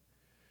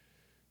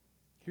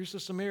 Here's the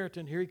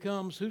Samaritan. Here he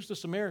comes. Who's the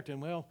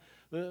Samaritan? Well,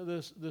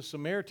 the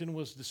Samaritan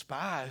was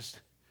despised.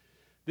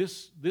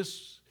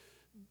 This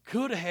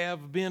could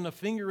have been a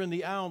finger in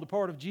the eye on the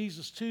part of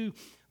Jesus to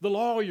the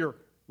lawyer.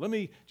 Let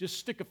me just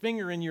stick a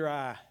finger in your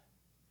eye.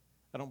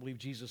 I don't believe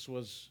Jesus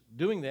was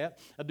doing that.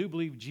 I do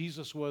believe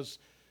Jesus was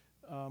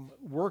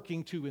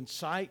working to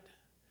incite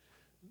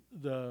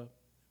the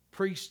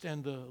priest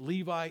and the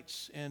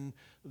Levites and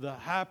the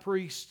high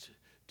priest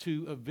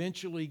to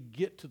eventually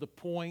get to the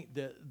point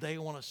that they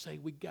want to say,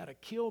 we got to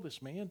kill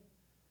this man.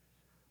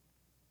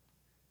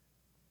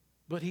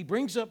 But he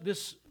brings up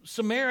this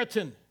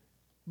Samaritan.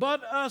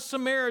 But a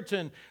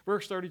Samaritan,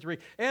 verse 33,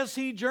 as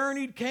he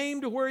journeyed,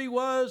 came to where he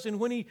was, and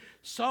when he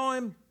saw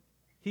him,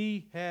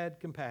 he had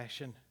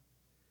compassion.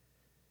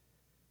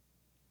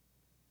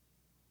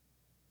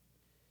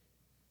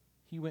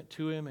 He went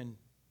to him and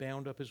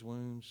bound up his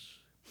wounds,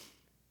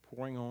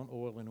 pouring on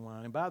oil and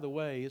wine. And by the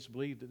way, it's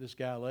believed that this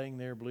guy laying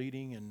there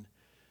bleeding and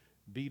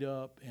beat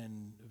up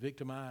and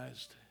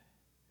victimized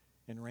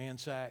and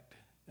ransacked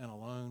and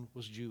alone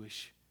was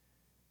Jewish.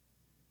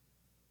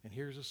 And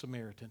here's a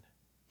Samaritan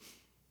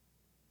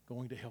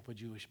going to help a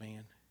Jewish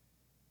man.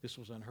 This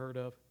was unheard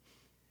of.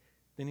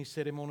 Then he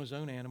set him on his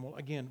own animal.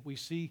 Again, we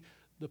see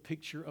the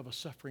picture of a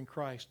suffering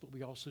Christ, but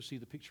we also see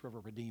the picture of a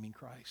redeeming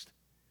Christ.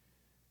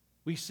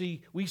 We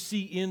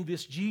see in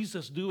this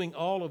Jesus doing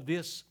all of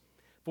this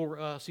for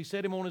us. He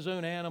set him on his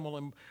own animal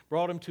and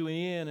brought him to an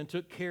inn and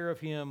took care of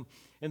him.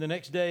 And the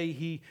next day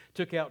he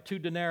took out 2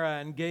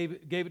 denarii and gave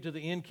it to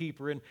the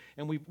innkeeper. And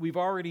we've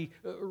already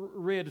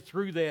read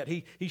through that.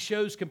 He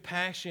shows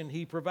compassion.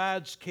 He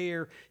provides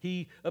care.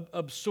 He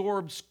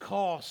absorbs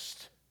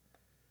cost.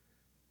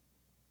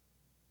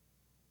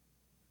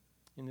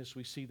 In this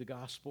we see the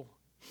gospel.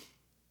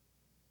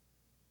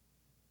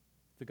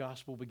 The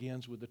gospel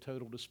begins with the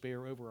total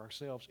despair over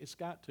ourselves. It's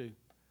got to.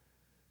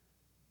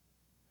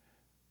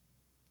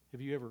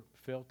 Have you ever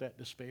felt that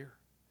despair?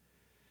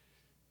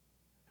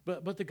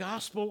 But the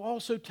gospel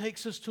also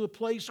takes us to a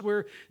place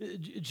where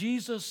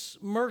Jesus'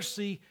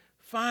 mercy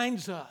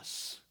finds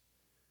us.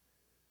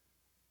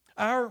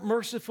 Our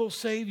merciful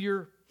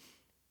Savior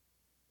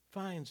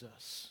finds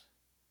us.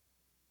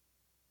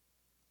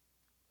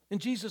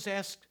 And Jesus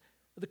asked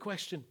the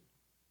question,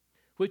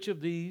 which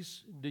of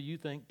these do you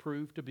think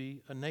proved to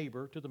be a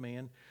neighbor to the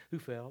man who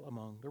fell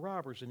among the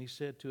robbers? And he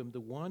said to him, the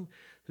one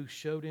who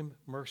showed him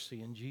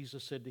mercy. And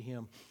Jesus said to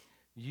him,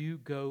 you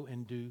go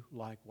and do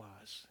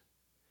likewise.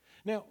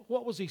 Now,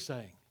 what was he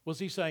saying? Was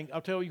he saying,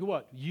 I'll tell you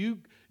what, you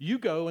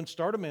go and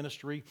start a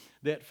ministry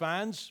that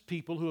finds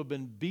people who have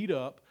been beat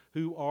up,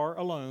 who are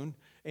alone,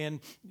 and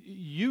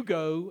you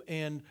go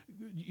and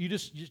you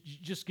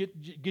just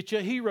get you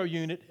a hero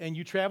unit and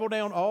you travel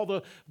down all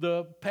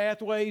the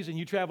pathways and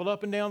you travel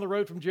up and down the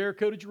road from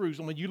Jericho to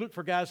Jerusalem and you look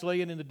for guys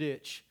laying in the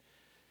ditch.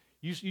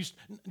 Jesus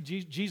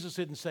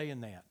isn't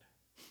saying that.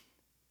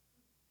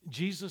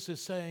 Jesus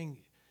is saying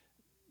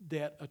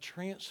that a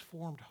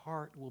transformed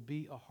heart will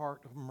be a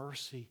heart of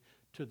mercy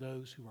to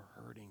those who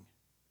are hurting.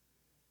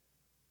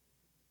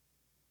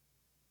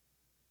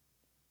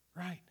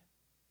 Right?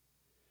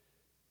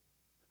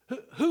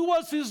 Who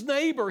was his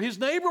neighbor? His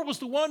neighbor was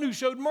the one who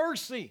showed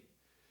mercy.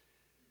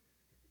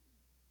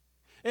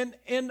 And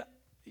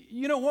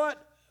you know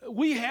what?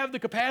 We have the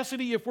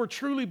capacity, if we're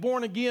truly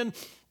born again,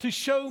 to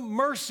show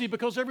mercy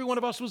because every one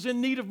of us was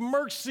in need of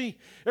mercy.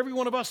 Every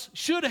one of us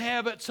should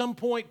have at some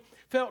point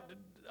felt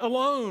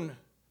alone,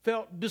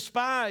 felt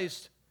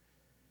despised.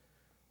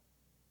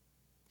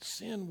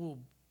 Sin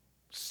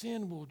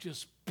will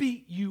just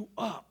beat you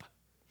up.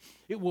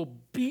 It will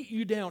beat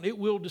you down. It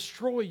will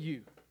destroy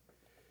you.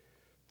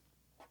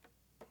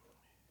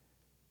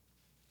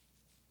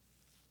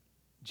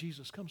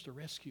 Jesus comes to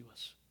rescue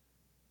us.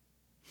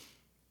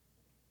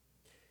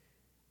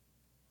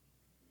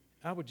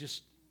 I would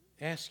just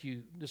ask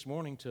you this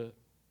morning to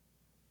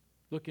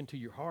look into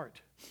your heart.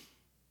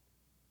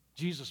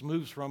 Jesus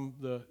moves from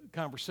the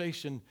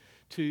conversation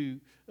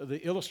to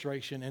the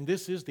illustration, and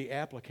this is the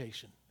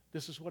application.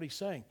 This is what he's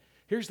saying.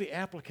 Here's the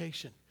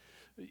application.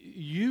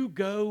 You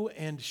go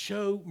and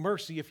show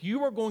mercy. If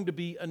you are going to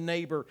be a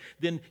neighbor,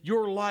 then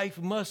your life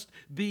must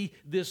be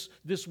this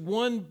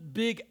one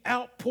big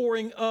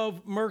outpouring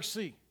of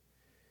mercy.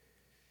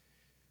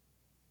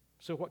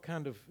 So what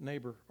kind of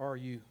neighbor are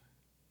you?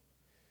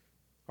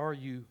 Are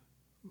you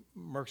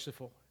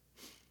merciful?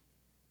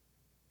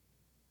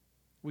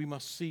 We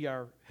must see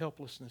our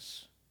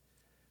helplessness.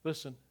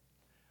 Listen,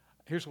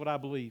 here's what I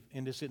believe,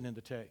 and this isn't in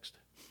the text.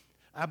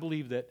 I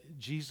believe that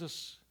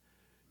Jesus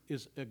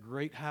is a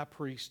great high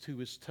priest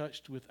who is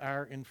touched with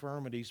our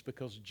infirmities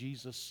because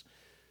Jesus,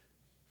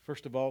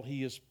 first of all,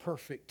 He is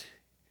perfect,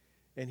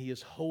 and He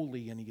is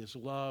holy, and He is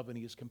love, and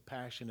He is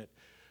compassionate.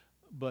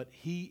 But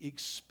He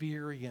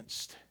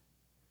experienced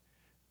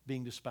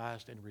being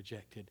despised and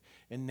rejected.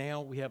 And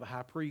now we have a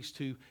high priest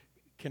who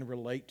can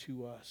relate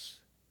to us.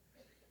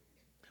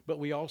 But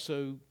we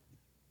also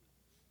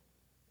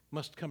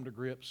must come to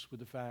grips with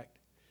the fact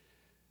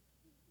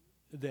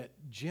that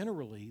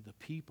generally the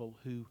people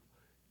who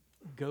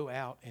go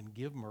out and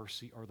give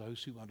mercy are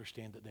those who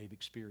understand that they've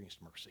experienced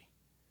mercy.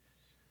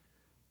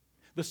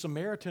 The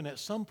Samaritan at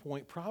some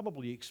point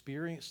probably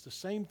experienced the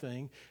same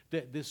thing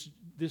that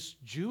this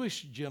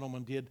Jewish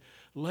gentleman did,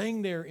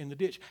 laying there in the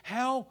ditch.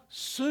 How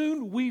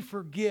soon we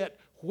forget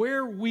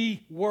where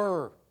we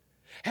were.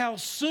 How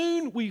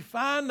soon we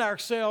find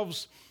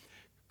ourselves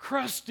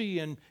crusty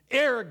and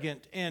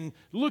arrogant and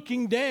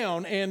looking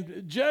down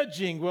and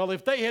judging. Well,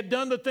 if they had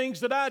done the things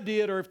that I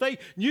did, or if they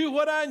knew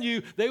what I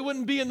knew, they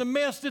wouldn't be in the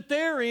mess that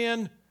they're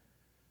in.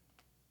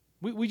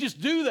 We just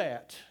do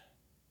that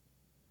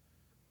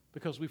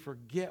because we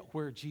forget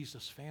where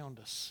Jesus found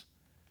us.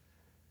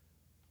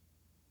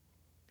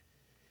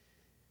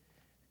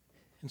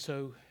 And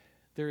so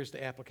there is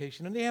the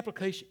application. And the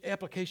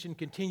application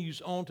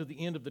continues on to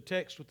the end of the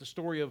text with the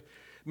story of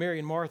Mary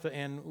and Martha,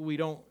 and we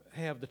don't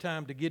have the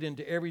time to get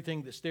into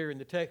everything that's there in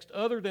the text,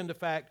 other than the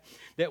fact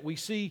that we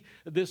see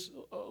this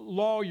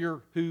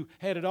lawyer who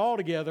had it all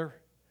together.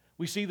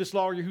 We see this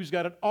lawyer who's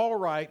got it all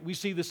right. We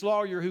see this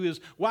lawyer who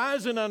is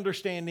wise and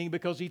understanding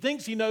because he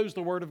thinks he knows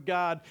the Word of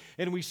God.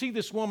 And we see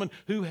this woman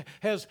who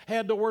has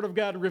had the Word of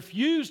God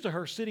refused to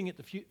her, sitting at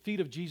the feet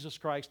of Jesus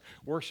Christ,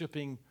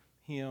 worshiping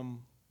Him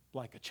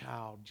like a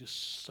child,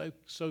 just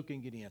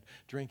soaking it in,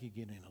 drinking it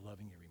in, and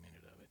loving every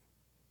minute of it.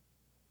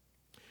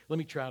 Let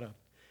me try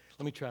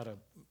to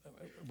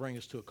bring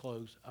us to a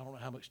close. I don't know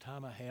how much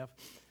time I have.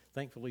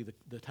 Thankfully,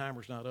 the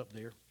timer's not up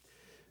there.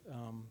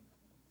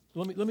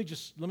 Let me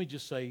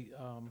just say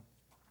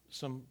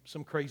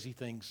some crazy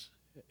things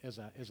as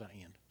I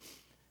end.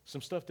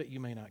 Some stuff that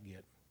you may not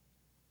get.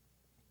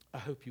 I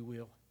hope you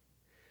will.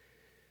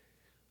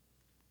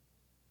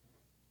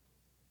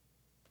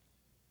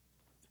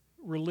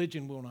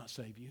 Religion will not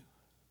save you,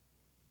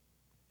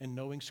 and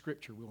knowing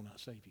Scripture will not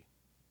save you.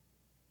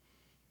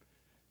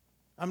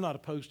 I'm not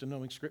opposed to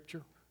knowing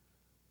Scripture.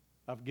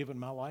 I've given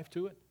my life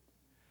to it.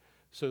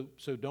 So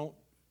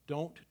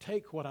don't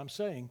take what I'm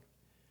saying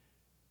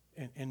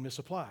and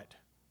misapply it.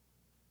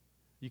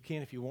 You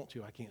can if you want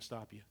to. I can't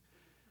stop you.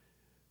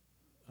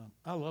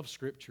 I love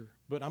Scripture,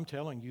 but I'm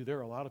telling you, there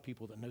are a lot of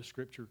people that know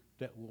Scripture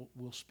that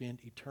will spend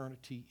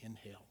eternity in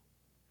hell.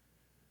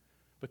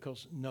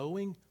 Because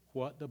knowing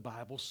what the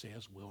Bible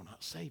says will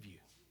not save you.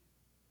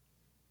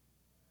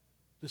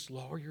 This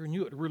lawyer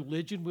knew it.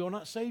 Religion will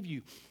not save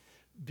you.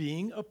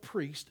 Being a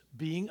priest,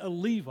 being a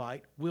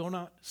Levite will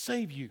not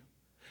save you.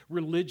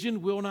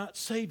 Religion will not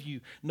save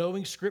you.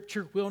 Knowing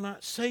Scripture will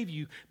not save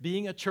you.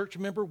 Being a church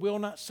member will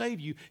not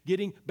save you.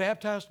 Getting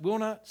baptized will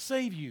not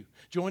save you.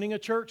 Joining a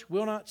church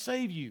will not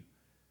save you.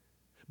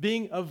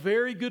 Being a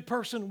very good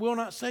person will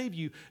not save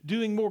you.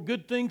 Doing more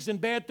good things than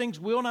bad things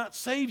will not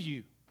save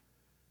you.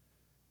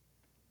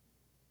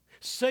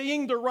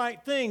 Saying the right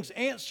things,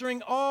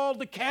 answering all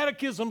the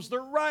catechisms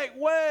the right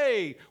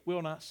way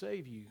will not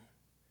save you.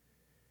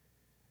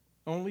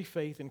 Only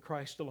faith in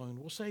Christ alone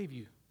will save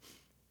you.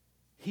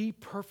 He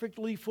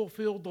perfectly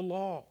fulfilled the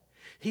law.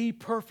 He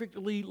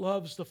perfectly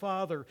loves the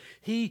Father.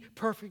 He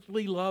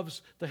perfectly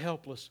loves the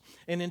helpless.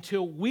 And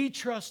until we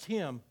trust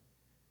Him,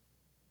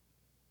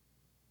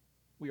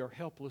 we are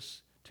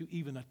helpless to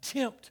even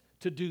attempt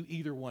to do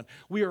either one.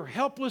 We are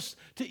helpless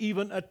to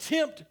even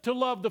attempt to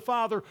love the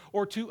Father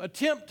or to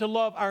attempt to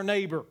love our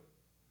neighbor.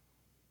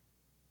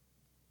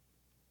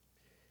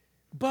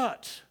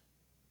 But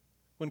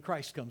when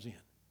Christ comes in,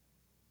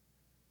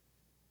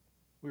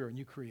 we are a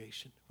new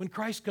creation. When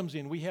Christ comes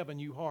in, we have a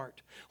new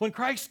heart. When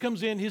Christ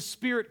comes in, His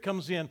Spirit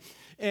comes in.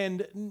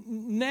 And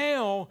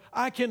now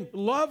I can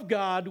love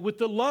God with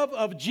the love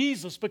of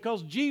Jesus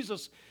because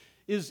Jesus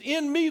is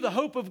in me, the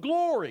hope of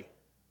glory,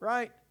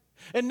 right?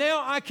 And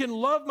now I can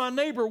love my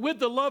neighbor with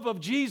the love of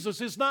Jesus.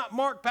 It's not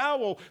Mark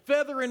Powell,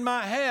 feather in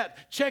my hat,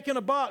 checking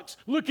a box.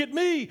 Look at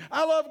me,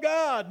 I love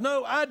God.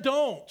 No, I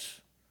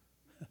don't.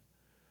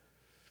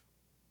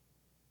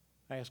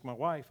 I asked my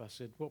wife, I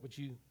said, what would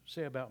you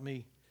say about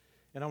me?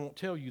 And I won't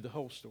tell you the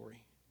whole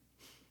story.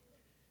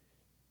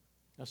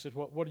 I said,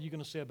 what are you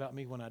going to say about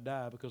me when I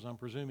die? Because I'm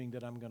presuming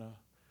that I'm going to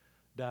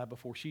die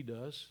before she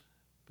does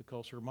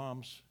because her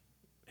mom's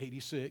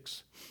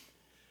 86.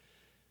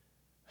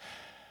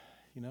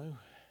 You know,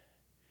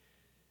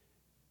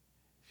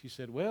 she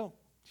said,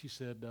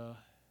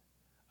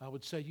 I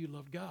would say you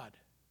love God.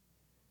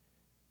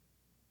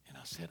 And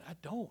I said, I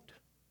don't.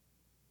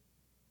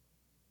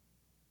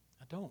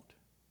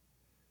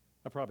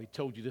 I probably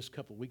told you this a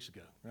couple of weeks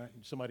ago, right?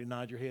 Somebody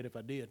nod your head if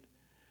I did.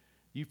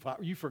 You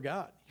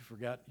forgot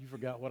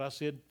what I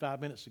said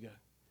 5 minutes ago.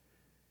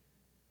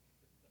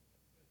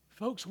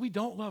 Folks, we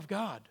don't love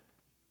God.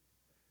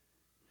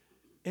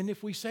 And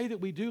if we say that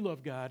we do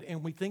love God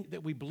and we think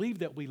that we believe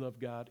that we love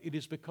God, it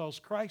is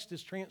because Christ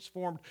has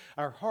transformed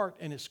our heart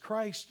and it's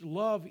Christ's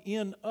love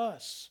in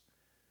us.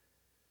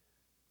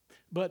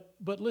 But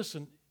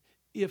listen,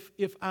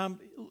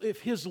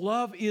 if His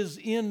love is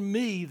in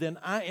me, then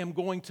I am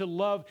going to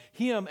love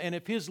Him. And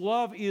if His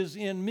love is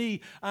in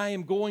me, I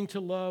am going to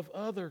love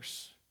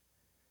others.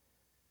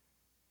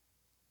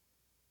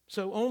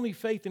 So only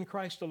faith in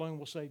Christ alone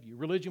will save you.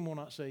 Religion will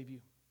not save you.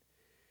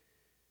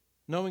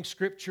 Knowing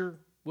Scripture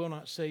will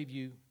not save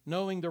you.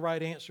 Knowing the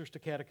right answers to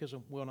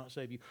catechism will not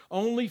save you.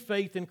 Only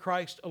faith in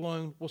Christ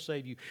alone will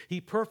save you.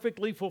 He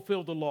perfectly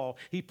fulfilled the law.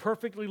 He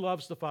perfectly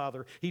loves the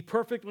Father. He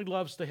perfectly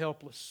loves the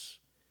helpless.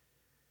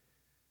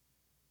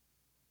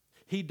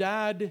 He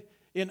died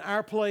in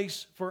our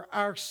place for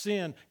our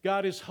sin.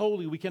 God is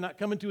holy. We cannot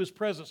come into His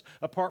presence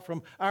apart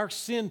from our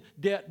sin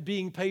debt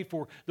being paid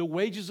for. The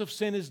wages of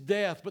sin is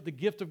death, but the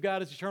gift of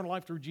God is eternal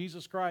life through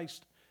Jesus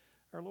Christ,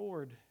 our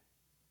Lord.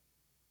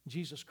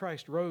 Jesus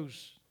Christ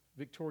rose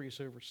victorious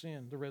over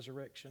sin, the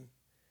resurrection.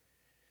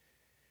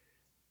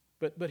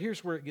 But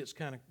here's where it gets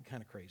kind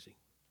of crazy.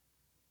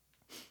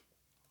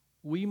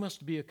 We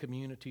must be a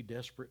community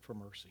desperate for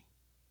mercy.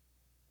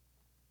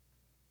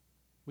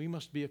 We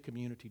must be a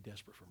community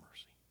desperate for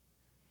mercy.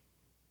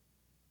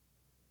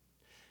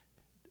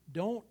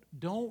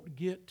 Don't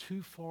get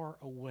too far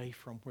away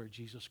from where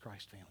Jesus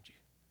Christ found you.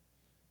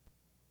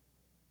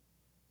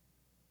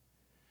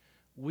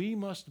 We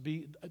must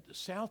be,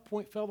 South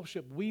Point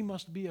Fellowship, we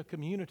must be a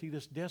community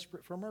that's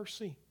desperate for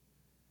mercy.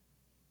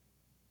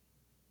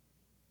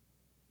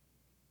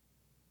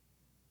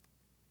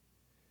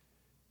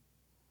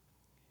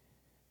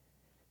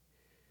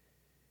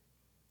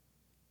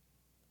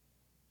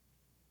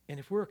 And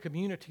if we're a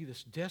community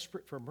that's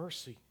desperate for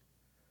mercy,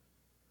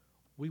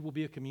 we will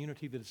be a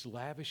community that is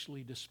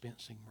lavishly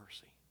dispensing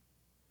mercy.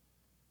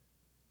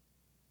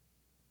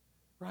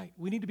 Right?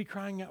 We need to be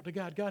crying out to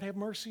God, God, have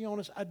mercy on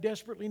us. I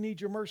desperately need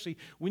your mercy.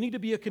 We need to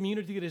be a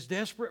community that is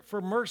desperate for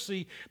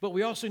mercy, but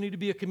we also need to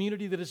be a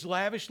community that is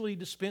lavishly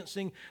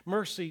dispensing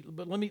mercy.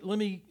 But let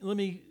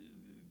me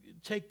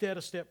take that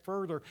a step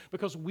further,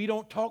 because we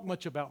don't talk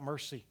much about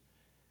mercy.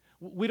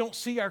 We don't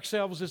see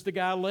ourselves as the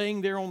guy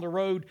laying there on the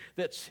road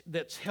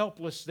that's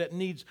helpless, that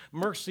needs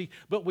mercy.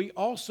 But we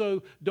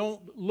also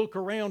don't look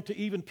around to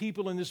even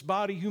people in this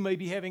body who may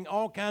be having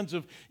all kinds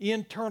of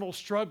internal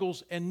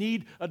struggles and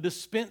need a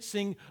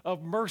dispensing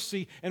of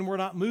mercy, and we're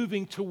not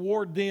moving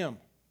toward them.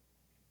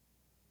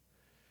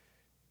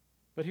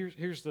 But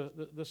here's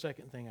the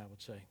second thing I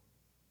would say.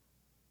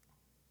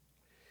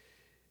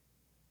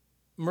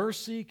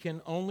 Mercy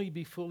can only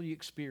be fully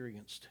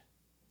experienced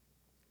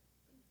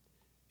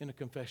in a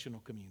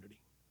confessional community.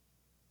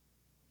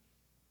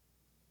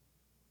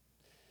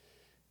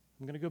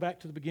 I'm going to go back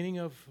to the beginning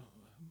of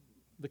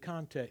the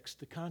context.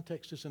 The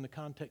context is in the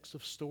context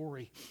of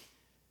story.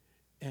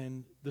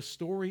 And the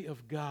story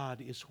of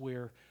God is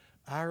where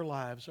our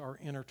lives are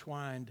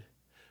intertwined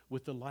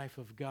with the life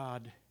of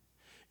God.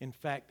 In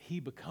fact,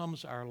 He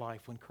becomes our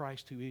life when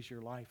Christ, who is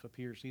your life,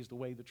 appears. He's the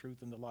way, the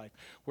truth, and the life.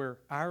 Where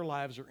our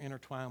lives are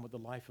intertwined with the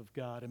life of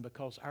God. And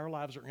because our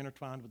lives are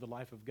intertwined with the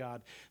life of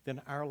God, then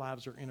our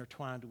lives are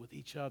intertwined with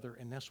each other.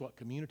 And that's what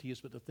community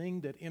is. But the thing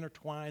that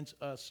intertwines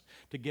us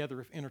together,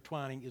 if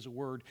intertwining is a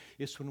word,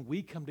 is when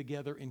we come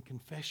together in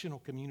confessional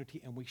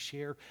community and we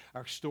share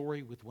our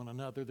story with one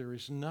another. There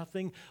is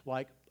nothing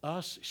like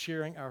us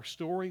sharing our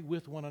story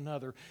with one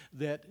another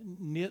that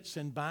knits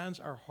and binds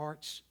our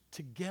hearts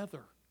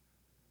together.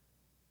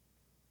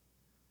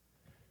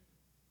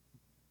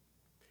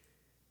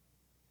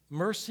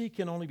 Mercy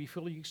can only be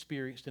fully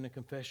experienced in a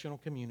confessional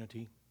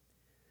community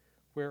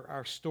where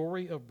our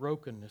story of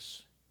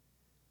brokenness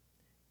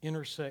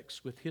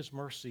intersects with His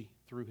mercy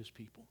through His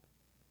people.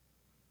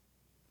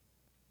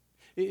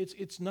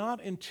 It's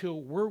not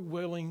until we're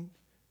willing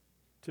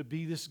to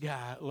be this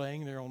guy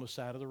laying there on the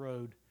side of the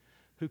road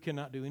who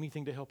cannot do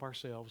anything to help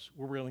ourselves,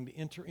 we're willing to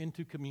enter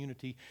into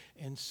community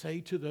and say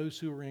to those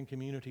who are in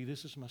community,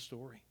 this is my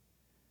story,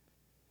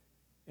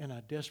 and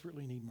I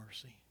desperately need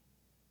mercy.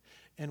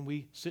 And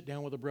we sit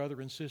down with a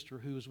brother and sister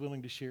who is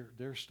willing to share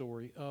their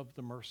story of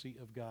the mercy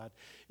of God.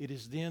 It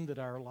is then that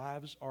our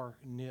lives are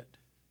knit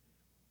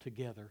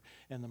together,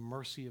 and the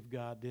mercy of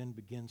God then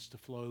begins to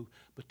flow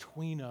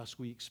between us.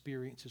 We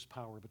experience His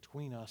power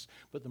between us,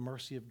 but the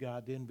mercy of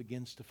God then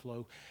begins to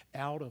flow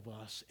out of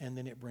us, and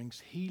then it brings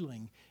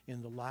healing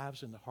in the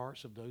lives and the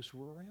hearts of those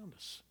who are around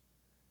us.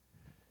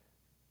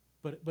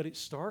 But it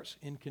starts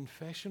in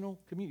confessional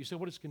community. You say,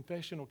 what is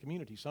confessional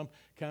community? Some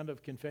kind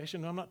of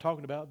confession. I'm not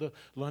talking about the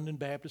London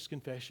Baptist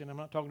Confession. I'm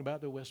not talking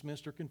about the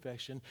Westminster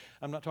Confession.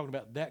 I'm not talking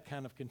about that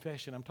kind of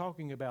confession. I'm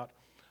talking about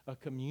a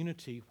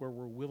community where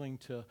we're willing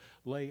to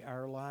lay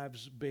our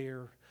lives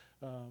bare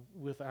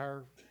with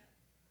our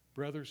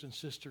brothers and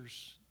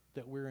sisters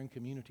that we're in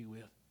community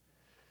with.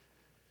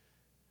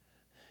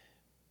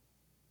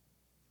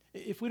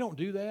 If we don't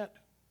do that,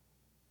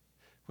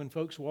 when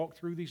folks walk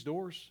through these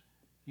doors,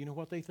 you know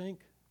what they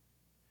think?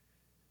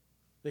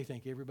 They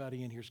think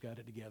everybody in here's got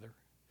it together.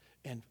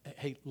 And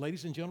hey,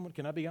 ladies and gentlemen,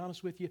 can I be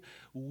honest with you?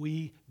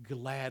 We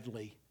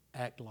gladly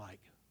act like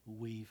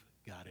we've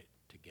got it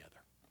together.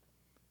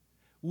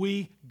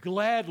 We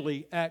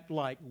gladly act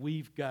like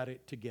we've got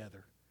it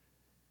together.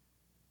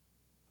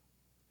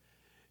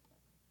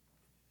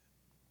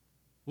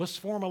 Let's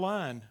form a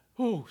line.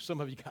 Oh,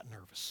 some of you got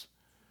nervous.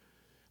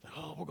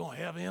 Oh, we're going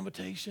to have an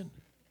invitation.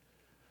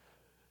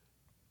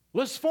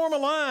 Let's form a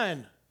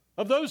line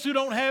of those who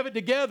don't have it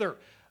together.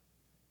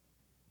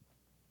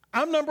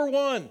 I'm number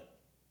one.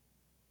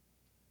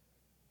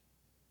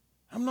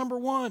 I'm number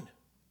one.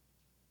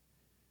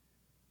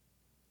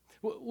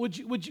 Would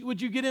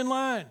you get in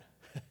line?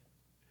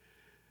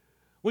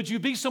 Would you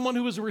be someone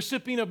who is a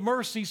recipient of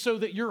mercy so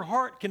that your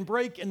heart can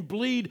break and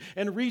bleed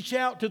and reach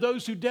out to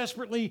those who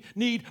desperately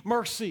need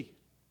mercy?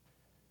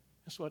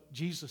 That's what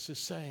Jesus is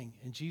saying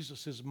and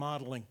Jesus is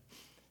modeling.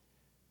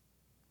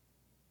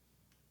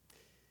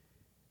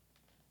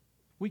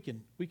 We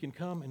can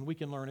come and we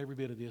can learn every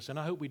bit of this, and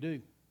I hope we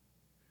do.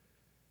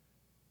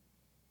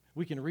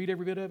 We can read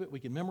every bit of it.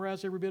 We can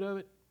memorize every bit of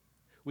it.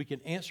 We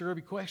can answer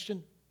every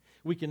question.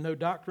 We can know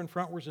doctrine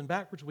frontwards and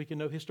backwards. We can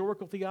know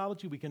historical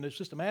theology. We can know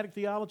systematic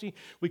theology.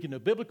 We can know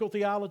biblical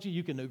theology.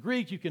 You can know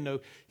Greek. You can know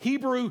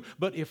Hebrew.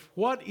 But if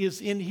what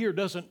is in here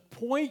doesn't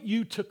point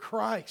you to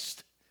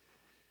Christ,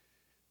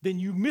 then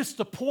you miss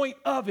the point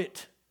of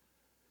it.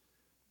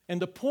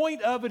 And the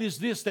point of it is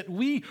this, that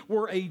we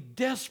were a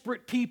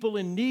desperate people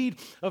in need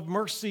of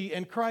mercy,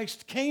 and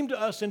Christ came to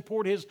us and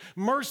poured His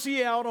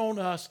mercy out on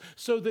us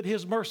so that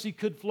His mercy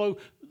could flow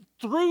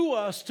through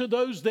us to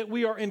those that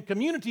we are in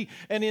community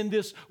and in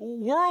this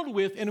world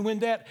with. And when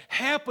that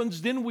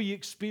happens, then we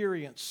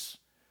experience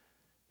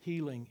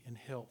healing and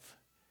health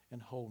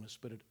and wholeness.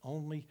 But it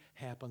only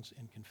happens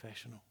in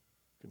confessional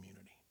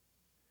community.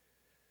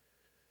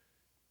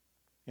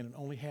 And it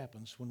only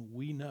happens when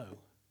we know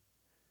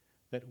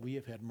that we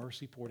have had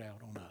mercy poured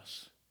out on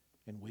us,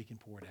 and we can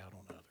pour it out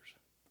on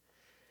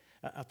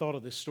others. I thought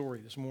of this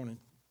story this morning,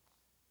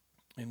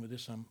 and with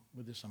this I'm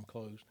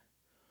closed.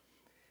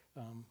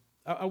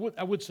 I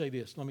would say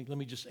this. Let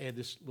me just add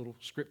this little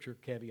scripture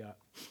caveat.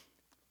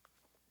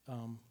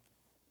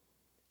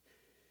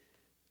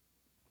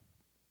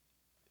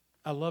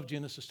 I love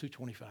Genesis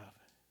 2:25.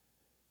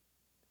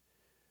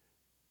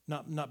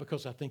 Not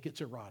because I think it's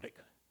erotic,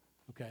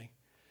 okay?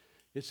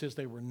 It says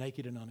they were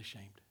naked and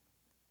unashamed.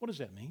 What does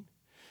that mean?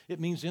 It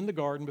means in the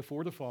garden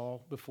before the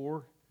fall,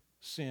 before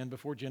sin,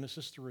 before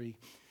Genesis 3,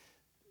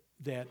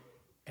 that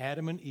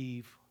Adam and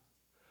Eve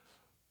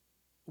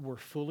were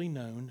fully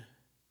known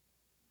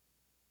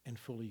and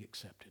fully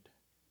accepted.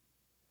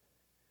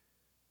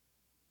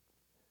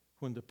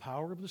 When the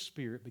power of the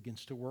Spirit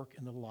begins to work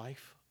in the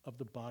life of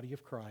the body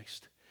of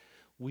Christ,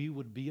 we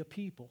would be a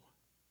people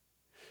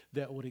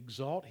that would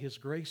exalt His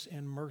grace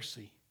and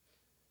mercy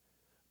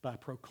by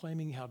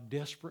proclaiming how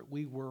desperate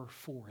we were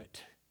for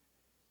it,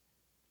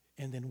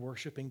 and then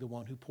worshiping the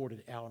one who poured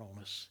it out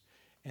on us,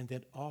 and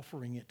then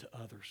offering it to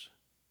others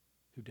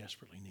who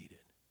desperately need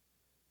it.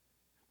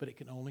 But it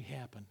can only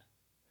happen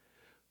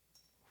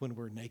when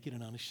we're naked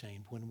and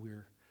unashamed, when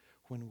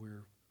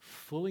we're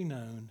fully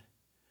known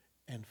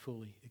and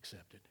fully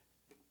accepted.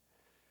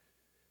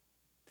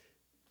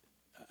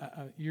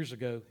 Years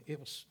ago, it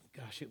was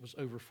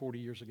over 40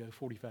 years ago,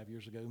 45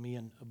 years ago, me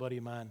and a buddy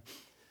of mine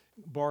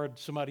borrowed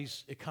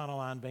somebody's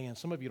Econoline van.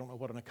 Some of you don't know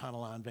what an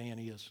Econoline van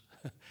is.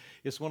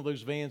 It's one of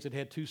those vans that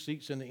had two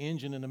seats and the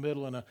engine in the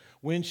middle and a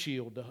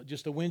windshield,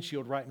 just a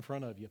windshield right in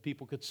front of you.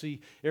 People could see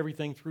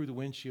everything through the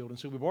windshield. And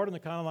so we borrowed an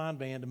Econoline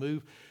van to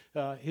move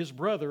his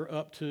brother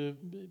up to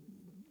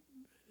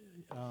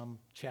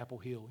Chapel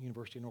Hill,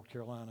 University of North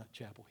Carolina,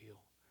 Chapel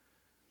Hill.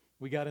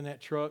 We got in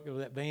that truck, or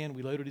that van,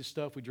 we loaded his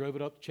stuff, we drove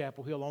it up to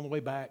Chapel Hill. On the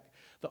way back,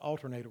 the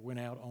alternator went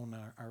out on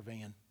our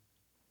van.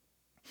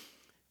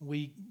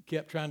 We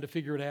kept trying to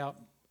figure it out.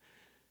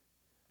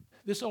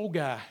 This old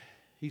guy,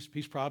 he's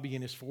probably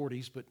in his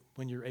 40s, but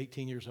when you're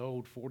 18 years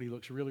old, 40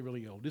 looks really,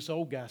 really old. This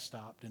old guy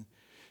stopped, and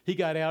he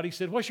got out. He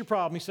said, "What's your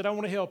problem?" He said, "I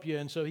want to help you."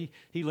 And so he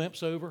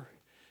limps over,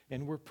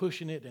 and we're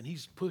pushing it, and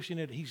he's pushing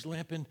it. He's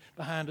limping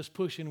behind us,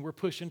 pushing. We're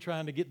pushing,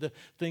 trying to get the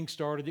thing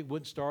started. It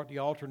wouldn't start. The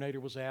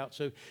alternator was out.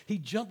 So he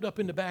jumped up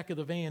in the back of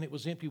the van. It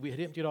was empty. We had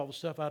emptied all the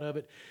stuff out of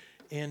it.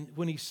 And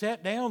when he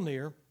sat down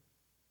there,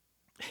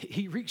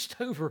 he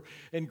reached over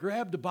and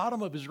grabbed the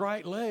bottom of his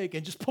right leg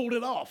and just pulled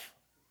it off.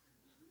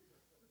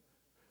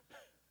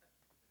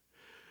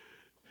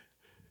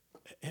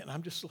 And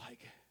I'm just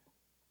like,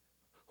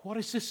 what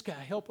is this guy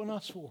helping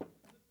us for?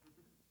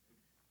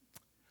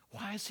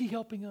 Why is he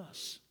helping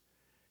us?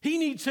 He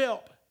needs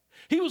help.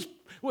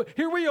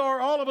 Here we are,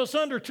 all of us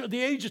under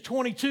the age of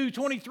 22,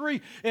 23,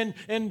 and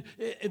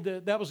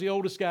that was the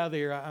oldest guy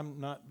there. I'm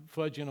not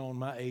fudging on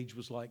my age,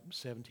 was like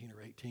 17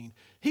 or 18.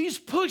 He's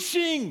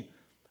pushing.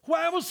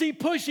 Why was he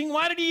pushing?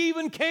 Why did he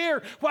even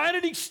care? Why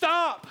did he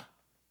stop?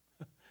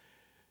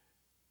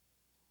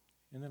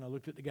 And then I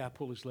looked at the guy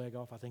pull his leg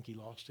off. I think he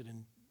lost it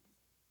in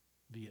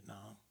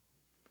Vietnam.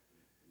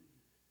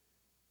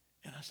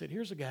 And I said,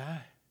 here's a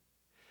guy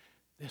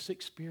that's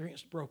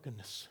experienced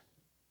brokenness.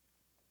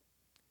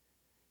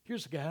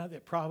 Here's a guy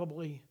that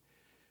probably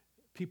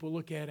people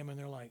look at him and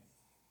they're like,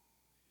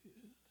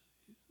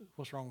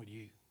 what's wrong with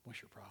you?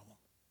 What's your problem?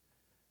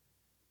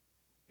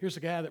 Here's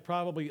a guy that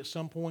probably at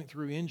some point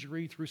through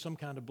injury, through some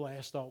kind of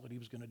blast, thought that he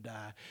was going to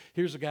die.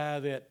 Here's a guy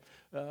that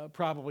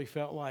probably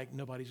felt like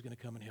nobody's going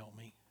to come and help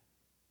me.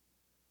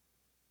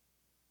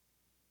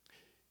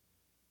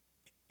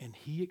 And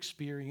he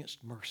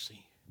experienced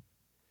mercy.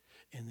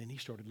 And then he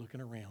started looking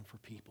around for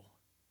people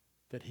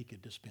that he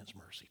could dispense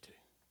mercy to.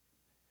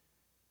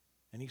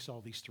 And he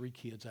saw these 3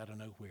 kids out of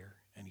nowhere,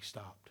 and he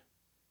stopped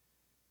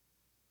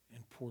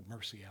and poured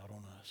mercy out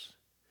on us.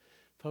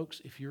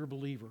 Folks, if you're a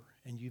believer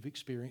and you've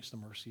experienced the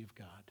mercy of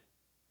God,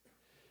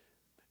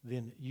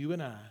 then you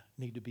and I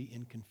need to be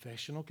in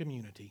confessional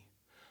community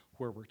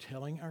where we're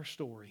telling our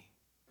story,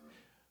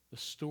 the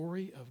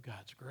story of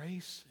God's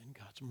grace and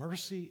God's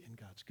mercy and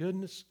God's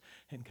goodness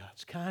and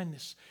God's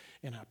kindness.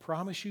 And I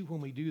promise you, when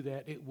we do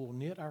that, it will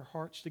knit our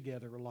hearts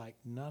together like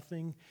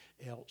nothing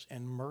else.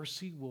 And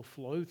mercy will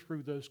flow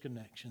through those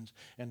connections,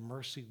 and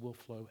mercy will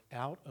flow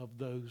out of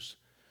those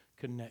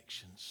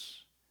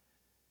connections.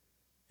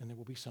 And there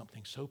will be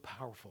something so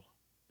powerful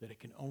that it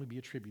can only be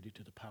attributed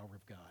to the power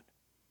of God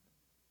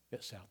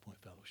at South Point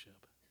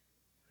Fellowship.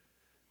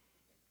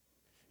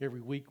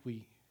 Every week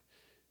we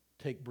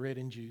take bread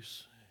and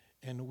juice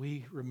and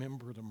we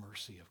remember the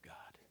mercy of God.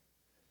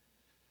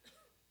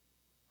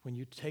 When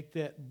you take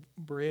that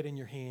bread in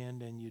your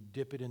hand and you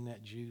dip it in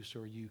that juice,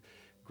 or you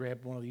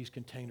grab one of these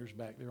containers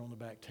back there on the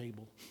back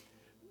table,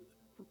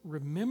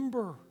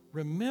 remember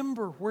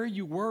where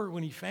you were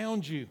when He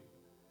found you.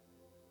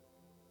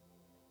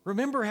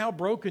 Remember how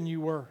broken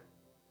you were.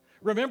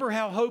 Remember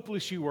how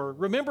hopeless you were.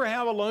 Remember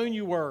how alone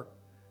you were.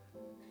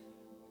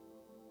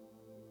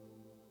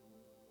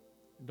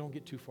 And don't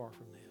get too far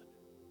from that.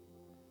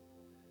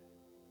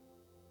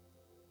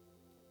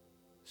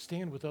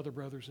 Stand with other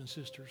brothers and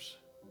sisters.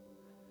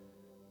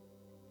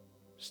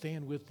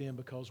 Stand with them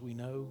because we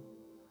know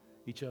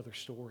each other's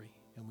story,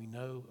 and we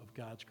know of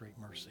God's great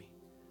mercy.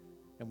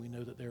 And we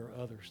know that there are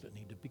others that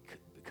need to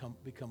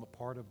become a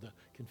part of the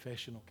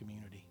confessional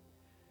community,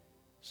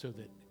 so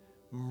that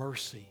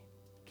mercy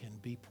can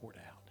be poured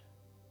out.